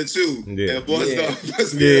Atlanta too. Yeah. And Boy Yeah. Star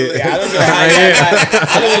must be Yeah. in Yeah, I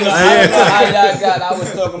Atlanta. don't know how y'all got. I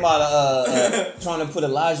was talking about trying to put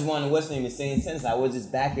Olajuwon and what's his name in the same sentence. I was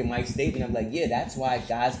just backing Mike's statement. I'm like, yeah, that's why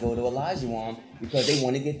guys go to Olajuwon because they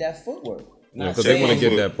want to get that footwork. Yeah, Not 'cause they wanna saying-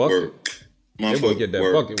 get that bucket. My They want to get that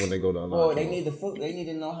footwork. bucket when they go down. Oh, they need the foot. They need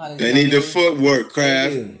to know how to. They need the footwork,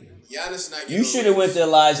 Kraft. Giannis not You getting should have went to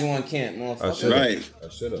Olajuwon camp, I motherfucker. should have. Right. I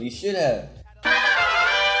should have. You should have.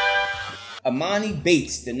 Amani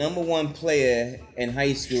Bates, the number 1 player in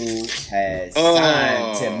high school, has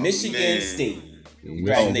signed to Michigan man. State.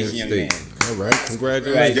 Congratulations, young man. All right.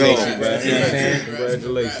 Congratulations. Yo. Congratulations, bro. You know what I'm saying?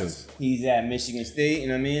 Congratulations. He's at Michigan State, you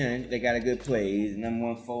know what I mean? And they got a good play. He's the number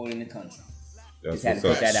 1 forward in the country. That's Just had to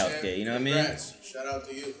what's put up. that out there, you know what I mean? Congrats. Shout out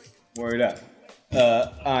to you. Word up.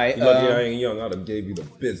 All right. You lucky I ain't young. I'd have gave you the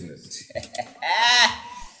business.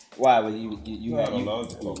 Why? Well, you I had don't you. know.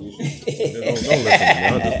 Don't listen to me.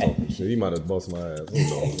 I'm just talking shit. He might have bust my ass. Who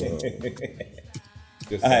knows?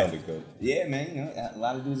 Just sounded good. Yeah, man. You know, a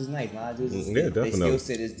lot of dudes is nice. A lot of dudes is Yeah, their definitely. skill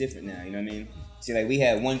set is different now. You know what I mean? See, like we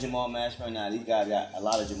had one Jamal Mashburn. Now these guys got a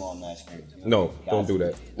lot of Jamal Mashburn. You know? No, Guys don't do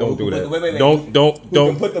that. who Don't do can that. put- wait. Don't Who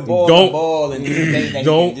can put the ball on the ball and do the things that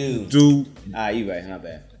don't he can do. do. You right. Not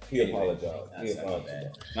bad. He apologized. Nah, He sorry,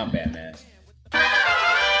 apologized. Not bad, man.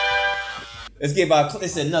 Let's give our.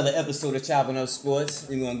 It's another episode of Chopping Up Sports.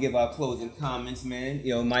 We're gonna give our closing comments, man.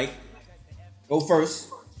 Yo, Mike, go first.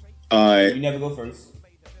 All You right. never go first.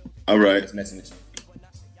 All right. Just messing with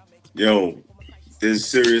you. Yo, this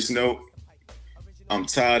serious note. I'm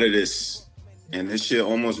tired of this. And this shit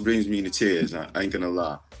almost brings me to tears. I ain't gonna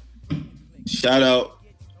lie. Shout out.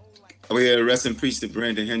 We had rest in peace to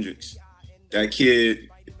Brandon Hendricks. That kid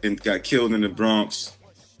got killed in the Bronx. You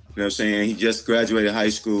know what I'm saying? He just graduated high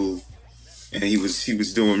school and he was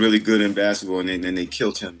doing really good in basketball and then they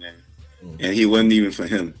killed him, man. And he wasn't even for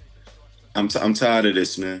him. I'm tired of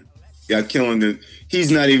this, man. Y'all killing he's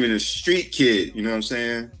not even a street kid, you know what I'm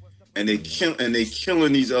saying? And they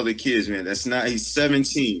killing these other kids, man. He's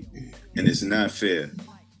 17 and it's not fair.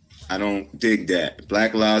 I don't dig that.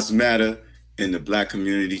 Black lives matter in the black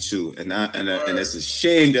community too. And it's a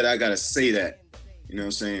shame that I gotta say that. You know what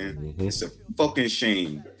I'm saying? Mm-hmm. It's a fucking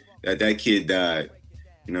shame that kid died.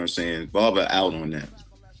 You know what I'm saying? Barber out on that.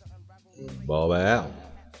 Ball out.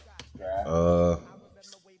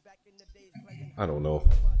 I don't know.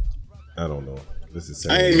 This is.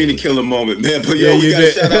 I ain't mean to kill a moment, man, but Yeah, yo, we you gotta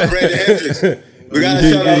did. shout out Brandon Hendricks. We gotta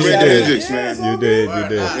shout out Brandon Hendricks, man. You did.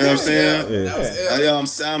 You know what I'm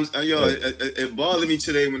saying? Yeah. It bothered me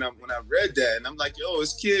today when I read that, and I'm like, yo,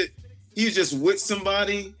 this kid, he's just with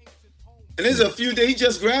somebody, and there's a few days he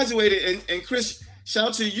just graduated, and Chris, shout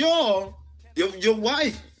out to y'all, your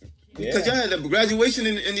wife, because y'all had a graduation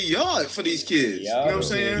in the yard for these kids. You know what I'm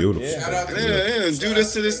saying? Beautiful. Shout out to Do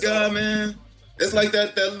this to this guy, man. It's like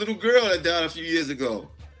that little girl that died a few years ago.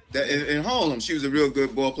 That in Harlem, she was a real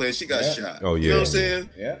good ball player. She got shot. Oh, yeah. You know what I'm saying?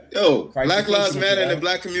 Yeah. Yo, Christ Black Lives attention Matter to in the that.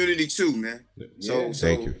 black community too, man. So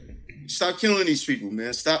Thank you. stop killing these people,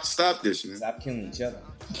 man. Stop this, man. Stop killing each other.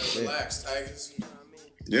 Relax, Tigers.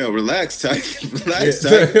 Yeah, relax, Tiger. Relax,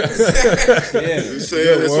 Tiger. Yeah. You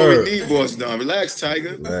saying that's what we need, boss Don. Relax,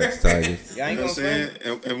 Tiger. Relax, Tiger. Y'all You ain't know what I'm gonna saying?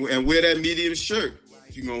 front. And wear that medium shirt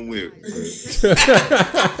if you gonna wear it.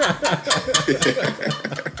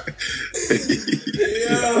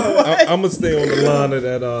 I'm gonna stay on the line of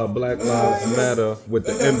that Black Lives Matter. With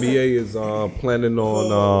the NBA is planning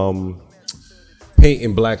on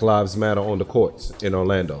painting Black Lives Matter on the courts in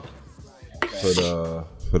Orlando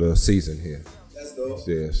for the season here. That's dope.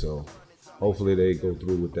 Yeah, so hopefully they go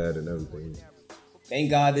through with that and everything. Thank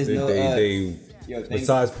God there's no. They Yo, thank-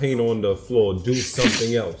 besides paint on the floor, do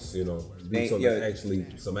something else. You know, do something yo. actually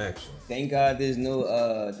some action. Thank God there's no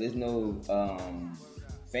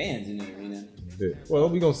fans in the arena. Yeah. Well,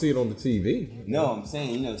 we gonna see it on the TV. No, I'm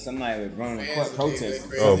saying, somebody would run a protest.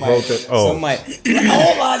 Oh, protest. Oh. Somebody,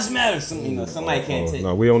 all lives matter. Somebody can't take.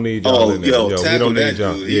 No, we don't need y'all in there. yo, we tackle don't that need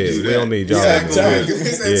y'all. dude. Yeah, He do we that. don't need y'all in there.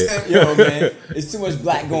 Yeah. Yo, man, it's too much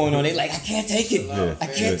black going on. They like, I can't take it. I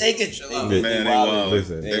can't take it. Yeah. Man, they wildin'.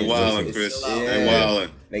 Listen, They wildin', Chris. They wildin'.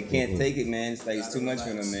 They can't take it, man. It's like it's too much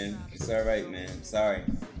for them, man. It's all right, man. Sorry.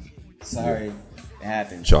 It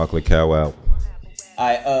happened. Chocolate cow out.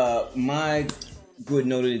 My good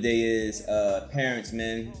note of the day is parents,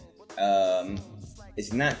 man.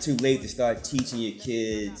 It's not too late to start teaching your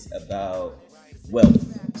kids about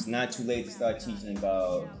wealth. It's not too late to start teaching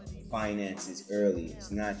about finances early. It's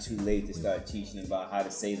not too late to start teaching about how to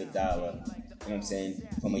save $1. You know what I'm saying?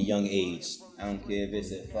 From a young age. I don't care if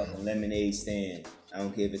it's a fucking lemonade stand. I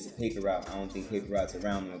don't care if it's a paper route. I don't think paper routes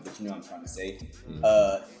around them, but you know what I'm trying to say.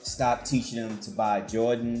 Stop teaching them to buy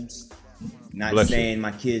Jordans. Not Bless saying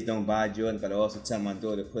my kids don't buy Jordans, but I also tell my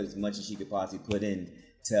daughter to put as much as she could possibly put in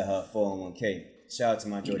to her 401k. Shout out to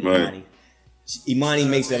my daughter, Right. Imani. Imani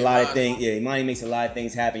makes a lot of things. Yeah, Imani makes a lot of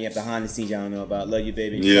things happen behind the scenes. Y'all don't know about. Love you,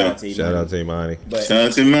 baby. Yeah. Shout out to Imani. But Shout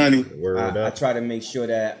out to Money. Word I up. try to make sure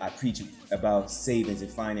that I preach about savings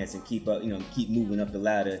and finance and keep moving up the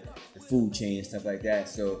ladder, the food chain and stuff like that.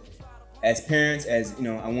 So, as parents, I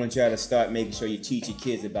want y'all to start making sure you teach your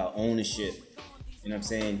kids about ownership. You know what I'm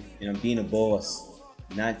saying? Being a boss,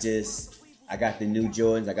 not just I got the new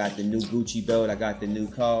Jordans, I got the new Gucci belt, I got the new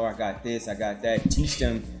car, I got this, I got that. Teach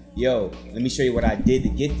them, yo, let me show you what I did to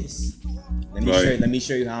get this. Let me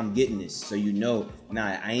show you how I'm getting this, so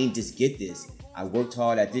I ain't just get this. I worked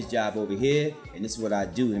hard at this job over here, and this is what I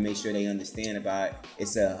do to make sure they understand about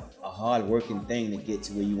it's a hard working thing to get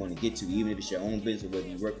to where you want to get to, even if it's your own business or whether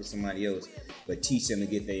you work for somebody else. But teach them to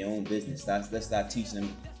get their own business. Let's stop teaching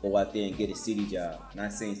them go out there and get a city job. I'm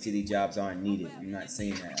not saying city jobs aren't needed. I'm not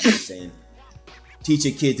saying that. I'm just saying teach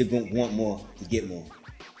your kids to want more, to get more.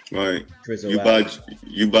 Right. Chris You O'Reilly.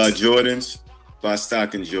 buy Jordans, buy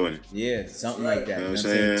stock in Jordan. Yeah, something like that. You know what I'm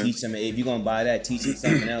saying? saying? Teach them, if you're going to buy that, teach them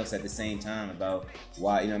something else at the same time about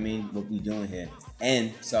why, what we doing here.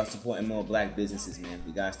 And start supporting more black businesses, man.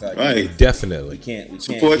 We got to start. Right. Definitely. We can't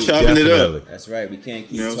Support keep, chopping it Definitely. up. That's right. We can't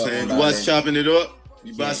keep You know what I'm talking saying? You about watch it. chopping it up,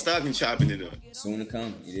 you buy Yeah. stock and chopping it up. Soon to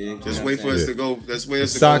come. You dig? Just You know wait what for I'm us saying? to go. Let's wait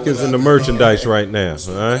us to Stock go. is in the merchandise right now.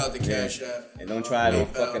 All right. Out the cash app. And don't try no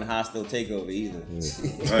fucking hostile takeover either.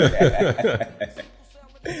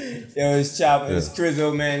 Yo, it's chopping. It's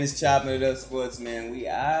Crizzo, man. It's chopping it up, sports, man. We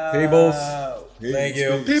out. Tables. Thank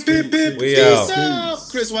you. Pip, pip, pip. We Peace out. out.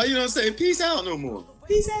 Chris, why you don't say peace out no more?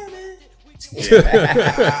 Peace out, man.